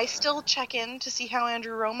 I still check in to see how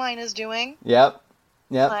Andrew Romine is doing. Yep.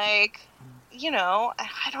 I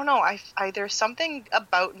don't know. There's something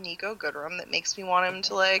about Nico Goodrum that makes me want him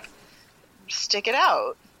to, stick it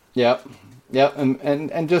out. Yep,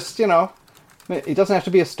 and just, it doesn't have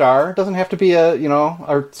to be a star. It doesn't have to be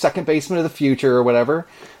our second baseman of the future or whatever.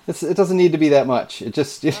 It doesn't need to be that much. It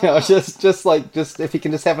just, just if he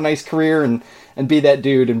can just have a nice career and be that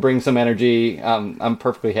dude and bring some energy, I'm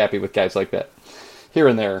perfectly happy with guys like that. Here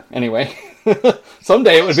and there, anyway.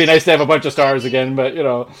 Someday it would be nice to have a bunch of stars again, but,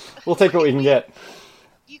 we'll take what we can get.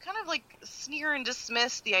 You kind of, sneer and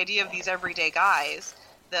dismiss the idea of these everyday guys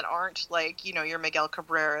that aren't your Miguel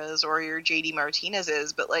Cabreras or your JD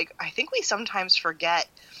Martinez's, but I think we sometimes forget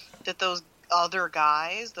that those other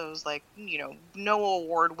guys, those no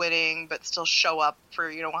award winning but still show up for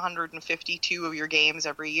 152 of your games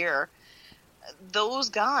every year, those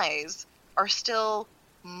guys are still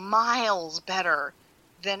miles better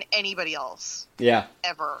than anybody else. Yeah.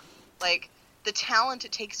 Ever. The talent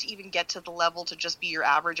it takes to even get to the level to just be your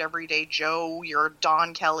average everyday Joe, your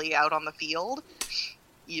Don Kelly out on the field,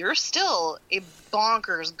 you're still a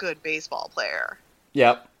bonkers good baseball player.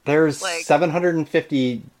 Yep. There's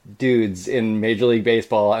 750 dudes in Major League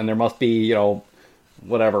Baseball, and there must be,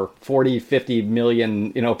 40, 50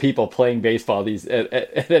 million, people playing baseball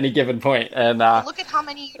at any given point. And look at how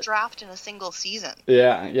many you draft in a single season.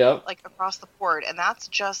 Yeah, yep. Across the board. And that's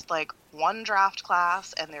just one draft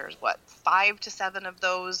class, and there's 5 to 7 of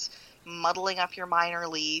those muddling up your minor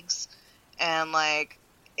leagues. And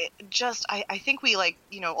I think we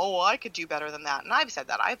I could do better than that. And I've said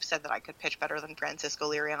that I could pitch better than Francisco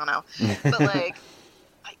Liriano. But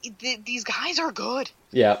these guys are good.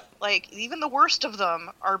 Yeah. Even the worst of them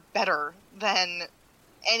are better than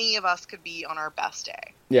any of us could be on our best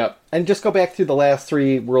day. Yeah. And just go back through the last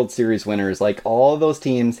 3 World Series winners. All of those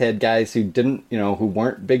teams had guys who didn't, who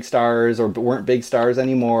weren't big stars or weren't big stars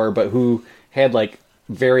anymore, but who had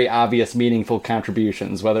very obvious, meaningful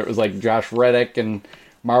contributions, whether it was Josh Reddick and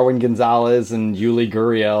Marwin Gonzalez and Yuli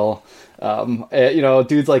Gurriel,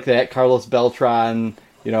 dudes like that, Carlos Beltran,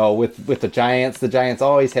 with the Giants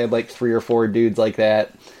always had 3 or 4 dudes like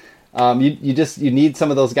that. You need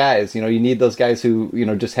some of those guys, you need those guys who,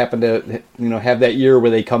 just happen to, have that year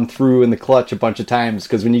where they come through in the clutch a bunch of times.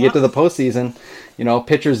 Because when you get to the postseason,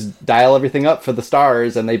 pitchers dial everything up for the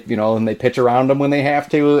stars and they pitch around them when they have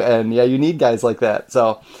to. And yeah, you need guys like that.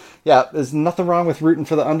 So yeah, there's nothing wrong with rooting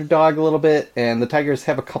for the underdog a little bit, and the Tigers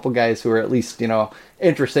have a couple guys who are at least,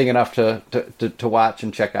 interesting enough to watch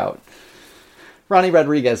and check out. Ronnie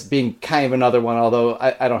Rodriguez being kind of another one, although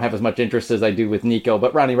I don't have as much interest as I do with Nico,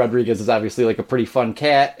 but Ronnie Rodriguez is obviously a pretty fun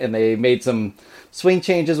cat, and they made some swing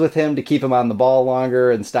changes with him to keep him on the ball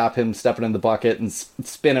longer and stop him stepping in the bucket and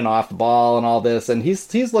spinning off the ball and all this, and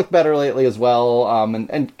he's looked better lately as well,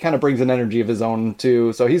 and kind of brings an energy of his own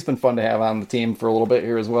too, so he's been fun to have on the team for a little bit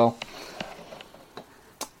here as well.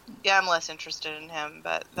 Yeah, I'm less interested in him,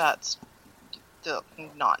 but that's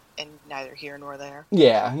not and neither here nor there.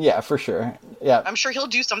 Yeah, for sure. Yeah, I'm sure he'll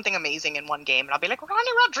do something amazing in one game, and I'll be like,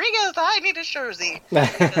 Ronnie Rodriguez, I need a jersey.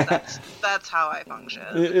 That's how I function.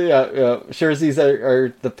 Yeah. Jerseys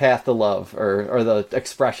are the path to love, or the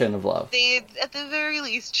expression of love. They, at the very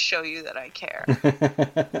least, show you that I care.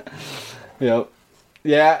 Yep.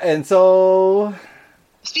 Yeah, and so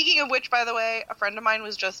Speaking of which, by the way, a friend of mine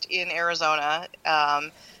was just in Arizona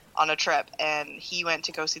on a trip, and he went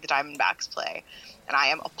to go see the Diamondbacks play. And I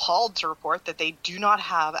am appalled to report that they do not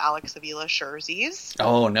have Alex Avila jerseys.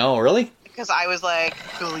 Oh, no, really? Because I was like,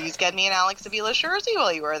 please get me an Alex Avila jersey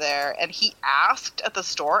while you were there. And he asked at the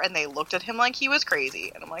store, and they looked at him like he was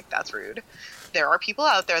crazy. And I'm like, that's rude. There are people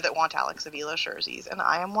out there that want Alex Avila jerseys, and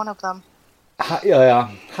I am one of them.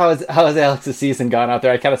 Yeah. How has Alex's season gone out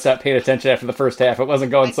there? I kind of stopped paying attention after the first half. It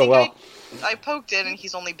wasn't going so well. I poked in, and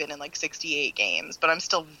he's only been in like 68 games, but I'm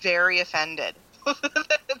still very offended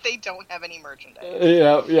that they don't have any merchandise.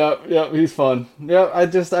 Yeah. He's fun. Yeah,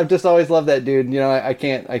 I've just always loved that dude. You know, I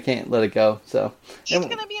can't let it go. So he's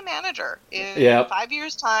gonna be a manager in 5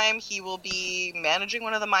 years' time. He will be managing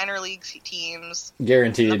one of the minor league teams,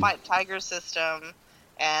 guaranteed. The Tigers system,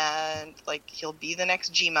 and like he'll be the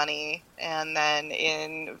next G Money, and then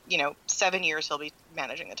in 7 years he'll be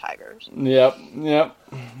managing the Tigers. Yep.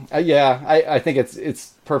 I think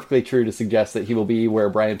it's perfectly true to suggest that he will be where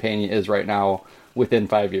Brian Pena is right now within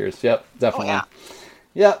 5 years. Yep, definitely. Oh,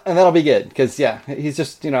 yeah, and that'll be good because he's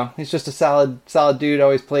just a solid dude.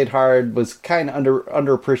 Always played hard, was kind of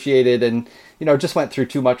underappreciated, and just went through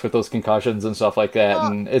too much with those concussions and stuff like that. Well,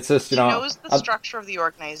 and it's just he knows the structure of the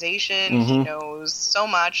organization. Mm-hmm. He knows so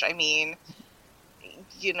much. I mean,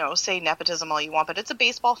 say nepotism all you want, but it's a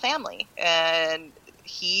baseball family, and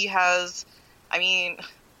he has. I mean,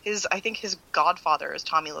 I think his godfather is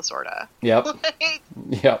Tommy Lasorda. Yep.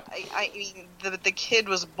 Yep. I mean, the kid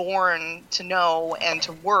was born to know and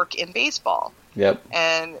to work in baseball. Yep.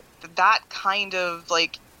 And that kind of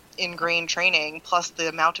ingrained training, plus the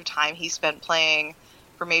amount of time he spent playing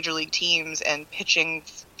for major league teams and pitching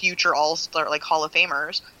future all-star Hall of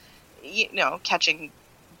Famers, catching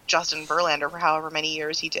Justin Verlander for however many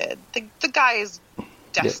years he did. The guy is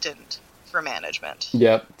destined for management.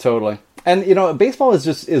 Yep, totally. And baseball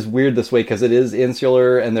is weird this way because it is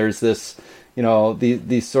insular, and there's this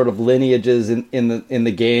these sort of lineages in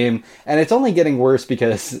the game, and it's only getting worse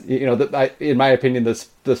because in my opinion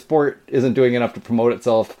the sport isn't doing enough to promote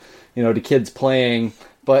itself to kids playing,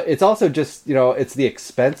 but it's also just it's the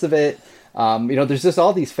expense of it. There's just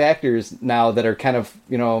all these factors now that are kind of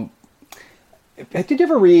Did you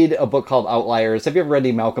ever read a book called Outliers? Have you ever read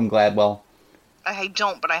any Malcolm Gladwell? I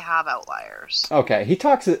don't, but I have Outliers. Okay. He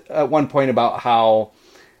talks at one point about how,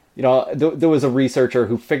 there was a researcher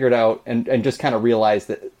who figured out and just kind of realized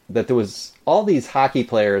that there was all these hockey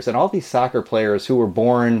players and all these soccer players who were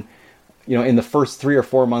born, in the first 3 or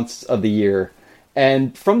 4 months of the year.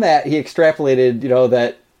 And from that, he extrapolated,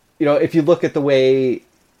 that, if you look at the way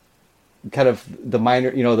kind of the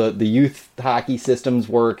minor, the youth hockey systems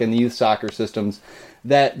work and the youth soccer systems,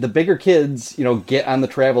 that the bigger kids, get on the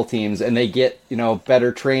travel teams and they get,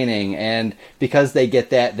 better training. And because they get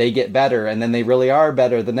that, they get better. And then they really are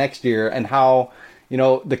better the next year. And how,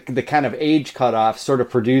 the kind of age cutoff sort of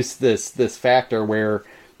produce this factor where,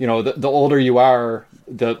 the older you are,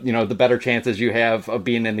 the better chances you have of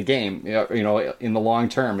being in the game, in the long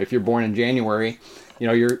term. If you're born in January,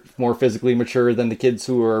 you're more physically mature than the kids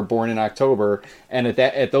who are born in October. And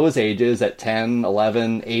at those ages, at 10,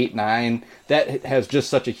 11, 8, 9, that has just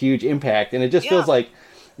such a huge impact. And it just feels like,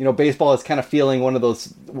 baseball is kind of having one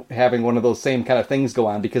of those same kind of things go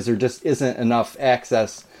on because there just isn't enough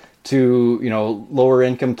access to, lower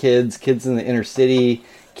income kids in the inner city,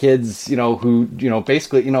 kids, who,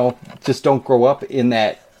 basically, just don't grow up in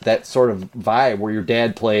that sort of vibe where your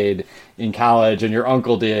dad played in college and your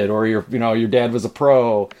uncle did, or your dad was a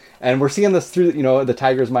pro. And we're seeing this through, the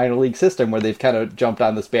Tigers minor league system where they've kind of jumped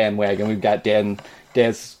on this bandwagon. We've got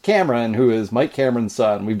Daz Cameron, who is Mike Cameron's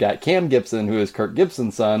son. We've got Cam Gibson, who is Kirk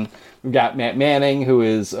Gibson's son. We've got Matt Manning, who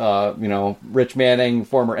is, Rich Manning,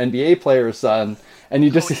 former NBA player's son. And you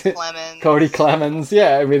just Cody Clemens.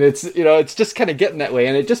 Yeah. I mean, it's just kind of getting that way.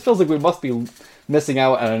 And it just feels like we must be missing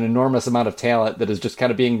out on an enormous amount of talent that is just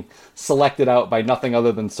kind of being selected out by nothing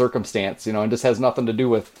other than circumstance, and just has nothing to do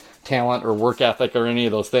with talent or work ethic or any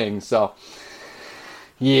of those things. So,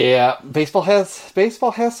 yeah, baseball has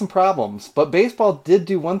some problems, but baseball did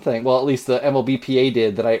do one thing. Well, at least the MLBPA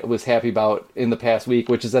did, that I was happy about in the past week,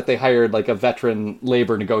 which is that they hired a veteran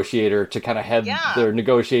labor negotiator to kind of head their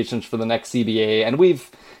negotiations for the next CBA. And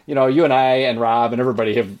we've, you and I and Rob and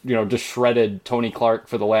everybody have, just shredded Tony Clark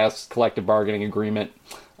for the last collective bargaining agreement,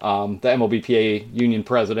 the MLBPA union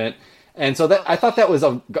president. And so I thought that was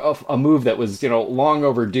a move that was, long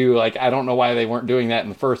overdue. I don't know why they weren't doing that in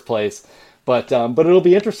the first place. But it'll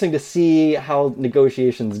be interesting to see how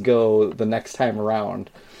negotiations go the next time around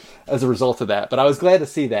as a result of that. But I was glad to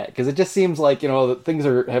see that because it just seems like, things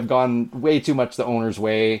have gone way too much the owner's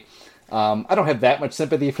way. I don't have that much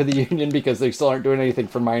sympathy for the Union because they still aren't doing anything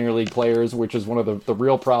for minor league players, which is one of the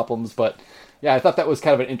real problems. But yeah, I thought that was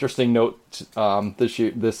kind of an interesting note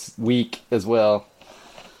this week as well.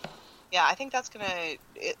 Yeah, I think that's going to...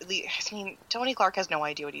 I mean, Tony Clark has no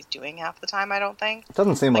idea what he's doing half the time, I don't think. It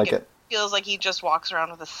doesn't seem like it. Feels like he just walks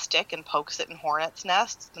around with a stick and pokes it in hornets'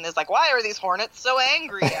 nests and is like, why are these hornets so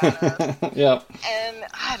angry at us? Yeah. And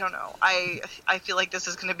I don't know. I feel like this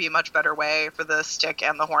is going to be a much better way for the stick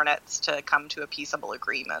and the hornets to come to a peaceable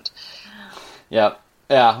agreement. Yeah.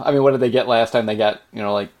 Yeah. I mean, what did they get last time? They got,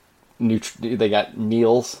 they got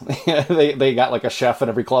meals. they got like a chef in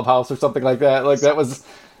every clubhouse or something like that. Like that was...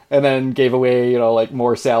 And then gave away, like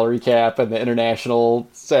more salary cap and the international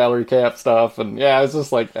salary cap stuff. And yeah, it's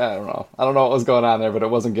just like, I don't know. I don't know what was going on there, but it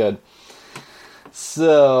wasn't good.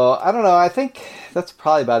 So, I don't know. I think that's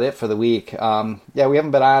probably about it for the week. Yeah, we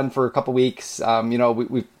haven't been on for a couple weeks.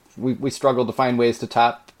 We struggled to find ways to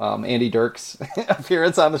top Andy Dirk's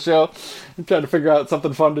appearance on the show. I'm trying to figure out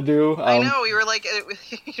something fun to do. I know. We were like,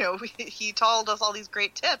 he told us all these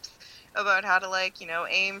great tips about how to,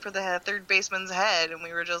 aim for the third baseman's head, and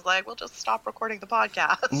we were just like, we'll just stop recording the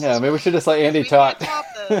podcast. Yeah, maybe we should just let Andy talk.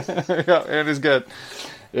 Yeah, Andy's good.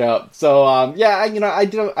 Yeah. So,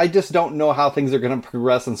 I just don't know how things are going to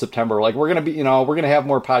progress in September. Like, we're going to have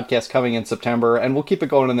more podcasts coming in September, and we'll keep it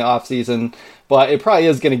going in the off season, but it probably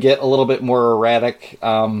is going to get a little bit more erratic.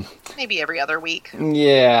 Maybe every other week.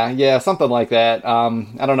 Yeah, something like that.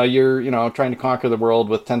 I don't know. You're, trying to conquer the world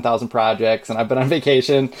with 10,000 projects, and I've been on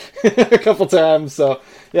vacation a couple times. So,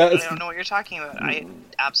 yeah. I don't know what you're talking about. I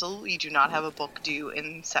absolutely do not have a book due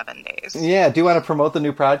in 7 days. Yeah. Do you want to promote the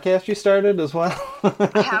new podcast you started as well?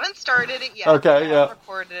 I haven't started it yet. Okay. Yeah. I haven't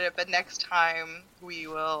recorded it, but next time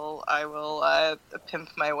I will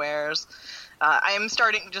pimp my wares. I am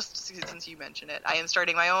starting, just since you mentioned it, I am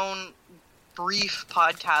starting my own brief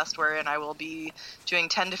podcast wherein I will be doing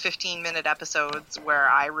 10 to 15 minute episodes where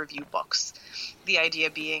I review books. The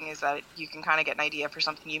idea being is that you can kind of get an idea for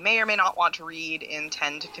something you may or may not want to read in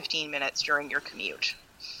 10 to 15 minutes during your commute.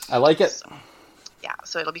 I like it.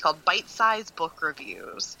 So it'll be called Bite-Sized Book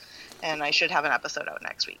Reviews, and I should have an episode out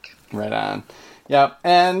next week. Right on. Yeah,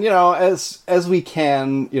 and, as we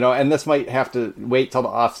can, and this might have to wait till the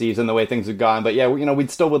off season, the way things have gone, but yeah, we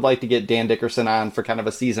still would like to get Dan Dickerson on for kind of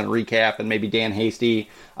a season recap, and maybe Dan Hasty.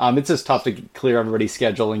 It's just tough to clear everybody's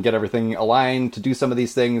schedule and get everything aligned to do some of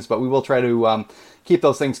these things, but we will try to keep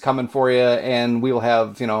those things coming for you, and we will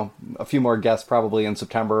have, a few more guests probably in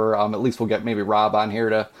September. At least we'll get maybe Rob on here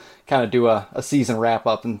to kind of do a season wrap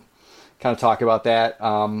up and kind of talk about that.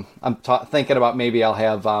 I'm thinking about maybe I'll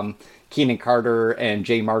have Keenan Carter and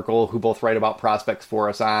Jay Markle, who both write about prospects for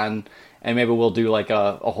us on, and maybe we'll do like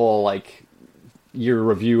a whole year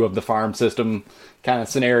review of the farm system kind of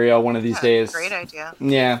scenario one of these days. Great idea.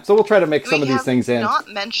 Yeah, so we'll try to mix some of these things in. We have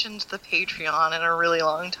not mentioned the Patreon in a really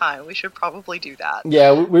long time. We should probably do that.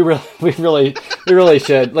 Yeah, we really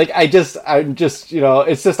should. I'm just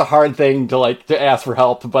it's just a hard thing to ask for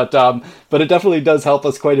help, but it definitely does help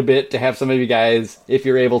us quite a bit to have some of you guys, if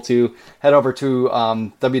you're able to, head over to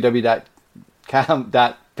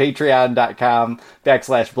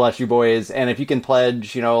www.patreon.com/blessyouboys, and if you can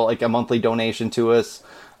pledge, a monthly donation to us.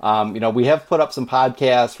 We have put up some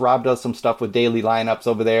podcasts. Rob does some stuff with daily lineups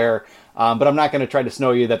over there. But I'm not going to try to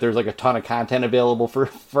snow you that there's a ton of content available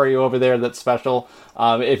for you over there that's special.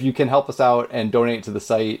 If you can help us out and donate to the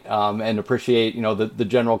site and appreciate, the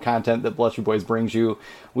general content that Bless You Boys brings you,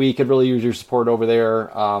 we could really use your support over there.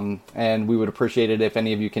 And we would appreciate it if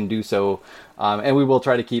any of you can do so. And we will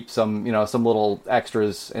try to keep some little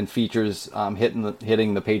extras and features hitting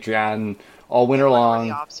the Patreon all winter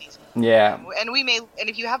long. Yeah. And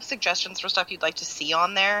if you have suggestions for stuff you'd like to see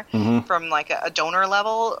on there from a donor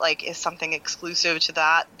level, is something exclusive to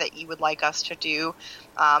that you would like us to do,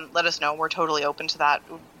 let us know. We're totally open to that.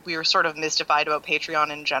 We were sort of mystified about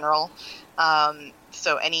Patreon in general.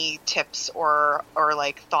 So any tips or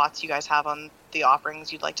thoughts you guys have on the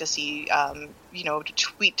offerings you'd like to see,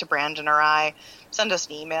 tweet to Brandon or I, send us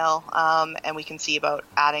an email, and we can see about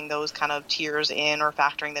adding those kind of tiers in or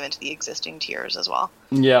factoring them into the existing tiers as well.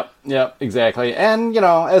 Yep, exactly. And,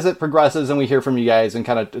 as it progresses and we hear from you guys and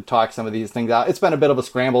kind of talk some of these things out, it's been a bit of a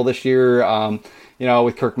scramble this year,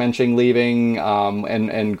 with Kirk Menching leaving,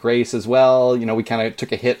 and Grace as well. We kind of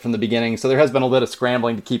took a hit from the beginning, so there has been a bit of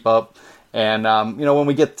scrambling to keep up. And, when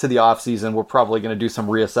we get to the off season, we're probably going to do some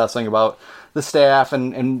reassessing about the staff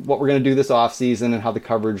and what we're going to do this off season and how the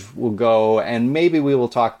coverage will go. And maybe we will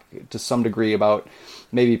talk to some degree about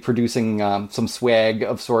maybe producing some swag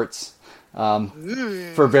of sorts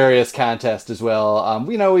for various contests as well.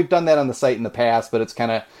 We've done that on the site in the past, but it's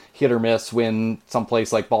kind of hit or miss when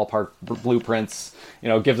someplace like Ballpark Blueprints,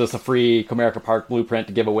 gives us a free Comerica Park blueprint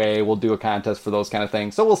to give away. We'll do a contest for those kind of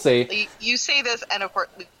things. So we'll see. You say this, and of course,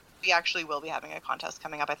 we actually will be having a contest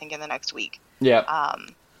coming up, I think, in the next week. Yeah.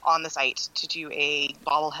 On the site to do a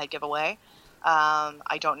bobblehead giveaway.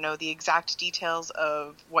 I don't know the exact details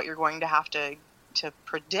of what you're going to have to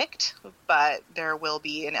predict, but there will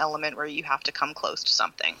be an element where you have to come close to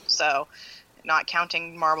something. So, not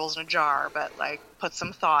counting marbles in a jar, but like put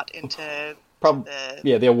some thought into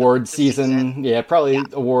the award season. Yeah, probably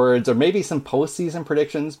awards or maybe some postseason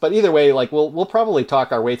predictions. But either way, like we'll probably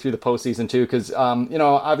talk our way through the postseason too, because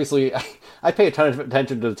obviously I pay a ton of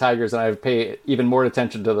attention to the Tigers, and I pay even more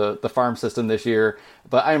attention to the farm system this year.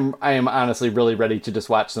 But I am honestly really ready to just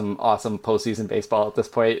watch some awesome postseason baseball at this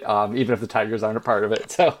point, even if the Tigers aren't a part of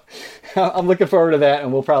it. So I'm looking forward to that,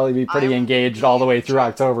 and we'll probably be pretty engaged all the way through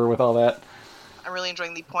October with all that. I'm really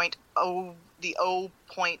enjoying the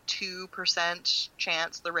 0.2%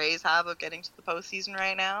 chance the Rays have of getting to the postseason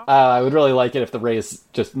right now. I would really like it if the Rays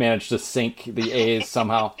just managed to sink the A's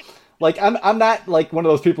somehow. Like, I'm not, like, one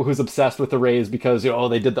of those people who's obsessed with the Rays because,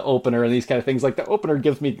 they did the opener and these kind of things. Like, the opener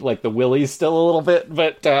gives me, like, the willies still a little bit,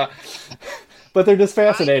 but they're just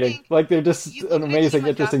fascinating. Like, they're just an amazing,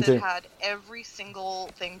 interesting team. Had every single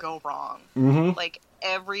thing go wrong. Mm-hmm. Like,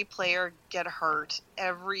 every player get hurt.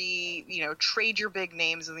 Trade your big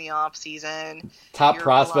names in the off season. Top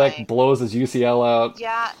prospect blows his UCL out.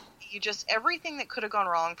 Yeah, everything that could have gone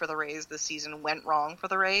wrong for the Rays this season went wrong for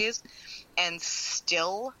the Rays, and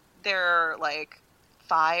still they're like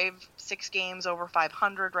 5-6 games over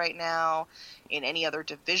 500 right now. In any other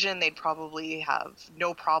division, they'd probably have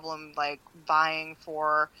no problem like vying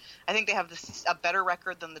for. I think they have a better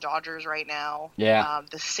record than the Dodgers right now. Yeah,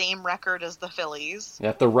 the same record as the Phillies.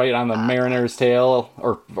 Yeah, they're right on the Mariners' tail,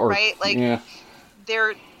 or right, like yeah.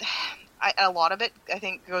 They're. A lot of it, I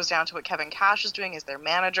think, goes down to what Kevin Cash is doing as their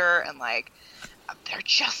manager, and like they're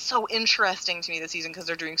just so interesting to me this season because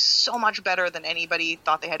they're doing so much better than anybody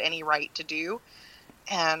thought they had any right to do.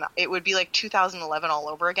 And it would be like 2011 all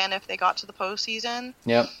over again if they got to the postseason.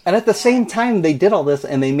 Yep. And at the same time, they did all this,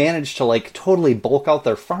 and they managed to like totally bulk out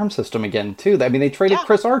their farm system again too. I mean, they traded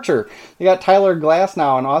Chris Archer. They got Tyler Glass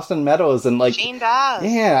now and Austin Meadows and like Shane Baz.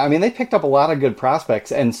 Yeah, I mean, they picked up a lot of good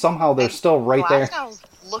prospects, and somehow they're still right there. Glasnow's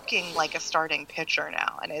looking like a starting pitcher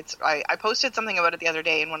now, and I posted something about it the other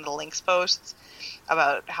day in one of the Lynx posts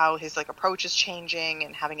about how his like approach is changing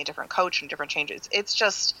and having a different coach and different changes. It's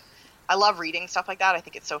just. I love reading stuff like that. I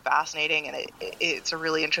think it's so fascinating, and it's a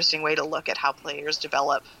really interesting way to look at how players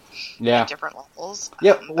develop at different levels.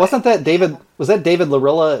 Yeah, wasn't that David? Was that David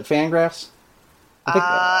Larilla at Fangraphs?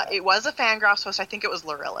 It was a Fangraphs post. I think it was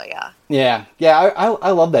Larilla. Yeah. I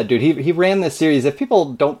love that dude. He ran this series. If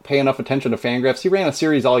people don't pay enough attention to Fangraphs, he ran a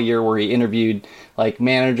series all year where he interviewed like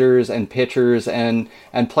managers and pitchers and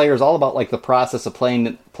players all about like the process of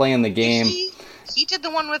playing the game. He did the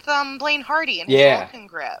one with Blaine Hardy and his Vulcan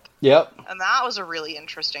grip. Yep. And that was a really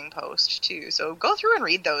interesting post too. So go through and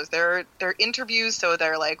read those. They're interviews, so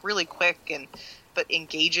they're like really quick but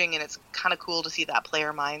engaging, and it's kind of cool to see that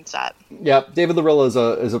player mindset. Yep. David Larilla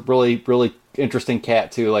is a really, really interesting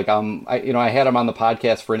cat too. Like I had him on the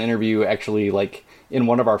podcast for an interview actually like in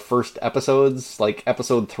one of our first episodes, like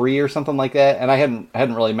episode 3 or something like that. And I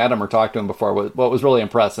hadn't really met him or talked to him before, but was really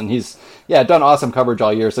impressed. And he's done awesome coverage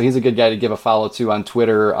all year. So he's a good guy to give a follow to on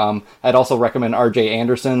Twitter. I'd also recommend RJ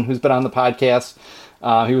Anderson, who's been on the podcast.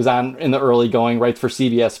 He was on in the early going, writes for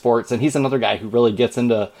CBS Sports, and he's another guy who really gets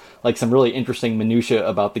into like some really interesting minutia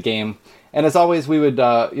about the game. And as always, we would,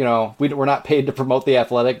 we're not paid to promote The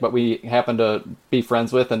Athletic, but we happen to be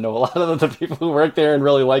friends with and know a lot of the people who work there and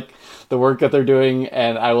really like the work that they're doing.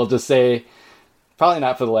 And I will just say, probably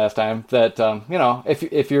not for the last time, that,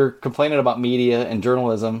 if you're complaining about media and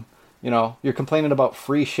journalism, you're complaining about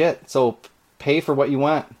free shit. So pay for what you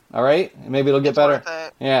want, all right? Maybe it'll get better.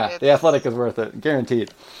 Yeah, The Athletic is worth it,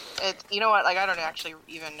 guaranteed. You know what? Like, I don't actually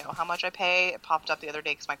even know how much I pay. It popped up the other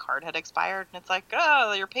day because my card had expired, and it's like,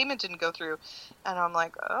 oh, your payment didn't go through. And I'm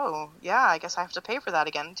like, oh, yeah, I guess I have to pay for that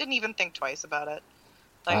again. Didn't even think twice about it.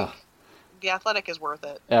 Like, The Athletic is worth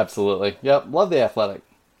it. Absolutely. Yep, love The Athletic.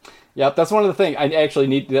 Yep, that's one of the things I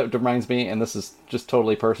actually that reminds me, and this is just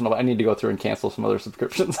totally personal, but I need to go through and cancel some other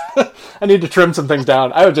subscriptions. I need to trim some things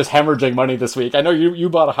down. I was just hemorrhaging money this week. I know you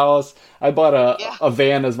bought a house. I bought a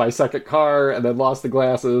van as my second car, and then lost the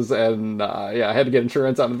glasses, and I had to get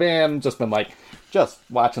insurance on the van. Just been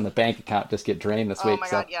watching the bank account just get drained this week. Oh my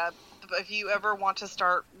God, yeah. If you ever want to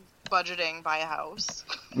start budgeting, buy a house.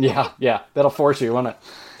 yeah, that'll force you, won't it?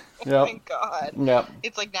 Yep. my God. Yep.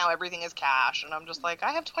 It's like now everything is cash, and I'm just like,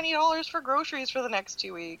 I have $20 for groceries for the next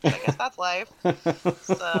 2 weeks. I guess that's life.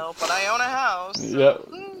 So, but I own a house. So.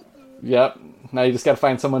 Yep. Yep. Now you just got to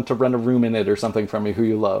find someone to rent a room in it or something from you who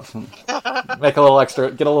you love. Make a little extra,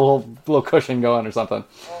 get a little cushion going or something.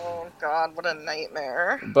 Oh God, what a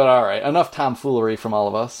nightmare. But all right, enough tomfoolery from all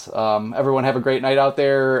of us. Everyone have a great night out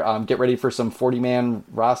there. Get ready for some 40-man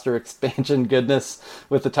roster expansion goodness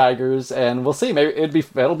with the Tigers, and we'll see. Maybe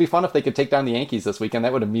it'll be fun if they could take down the Yankees this weekend.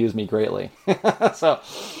 That would amuse me greatly. So,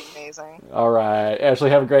 amazing. All right, Ashley,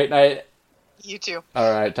 have a great night. You too.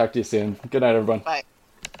 All right, talk to you soon. Good night, everyone. Bye.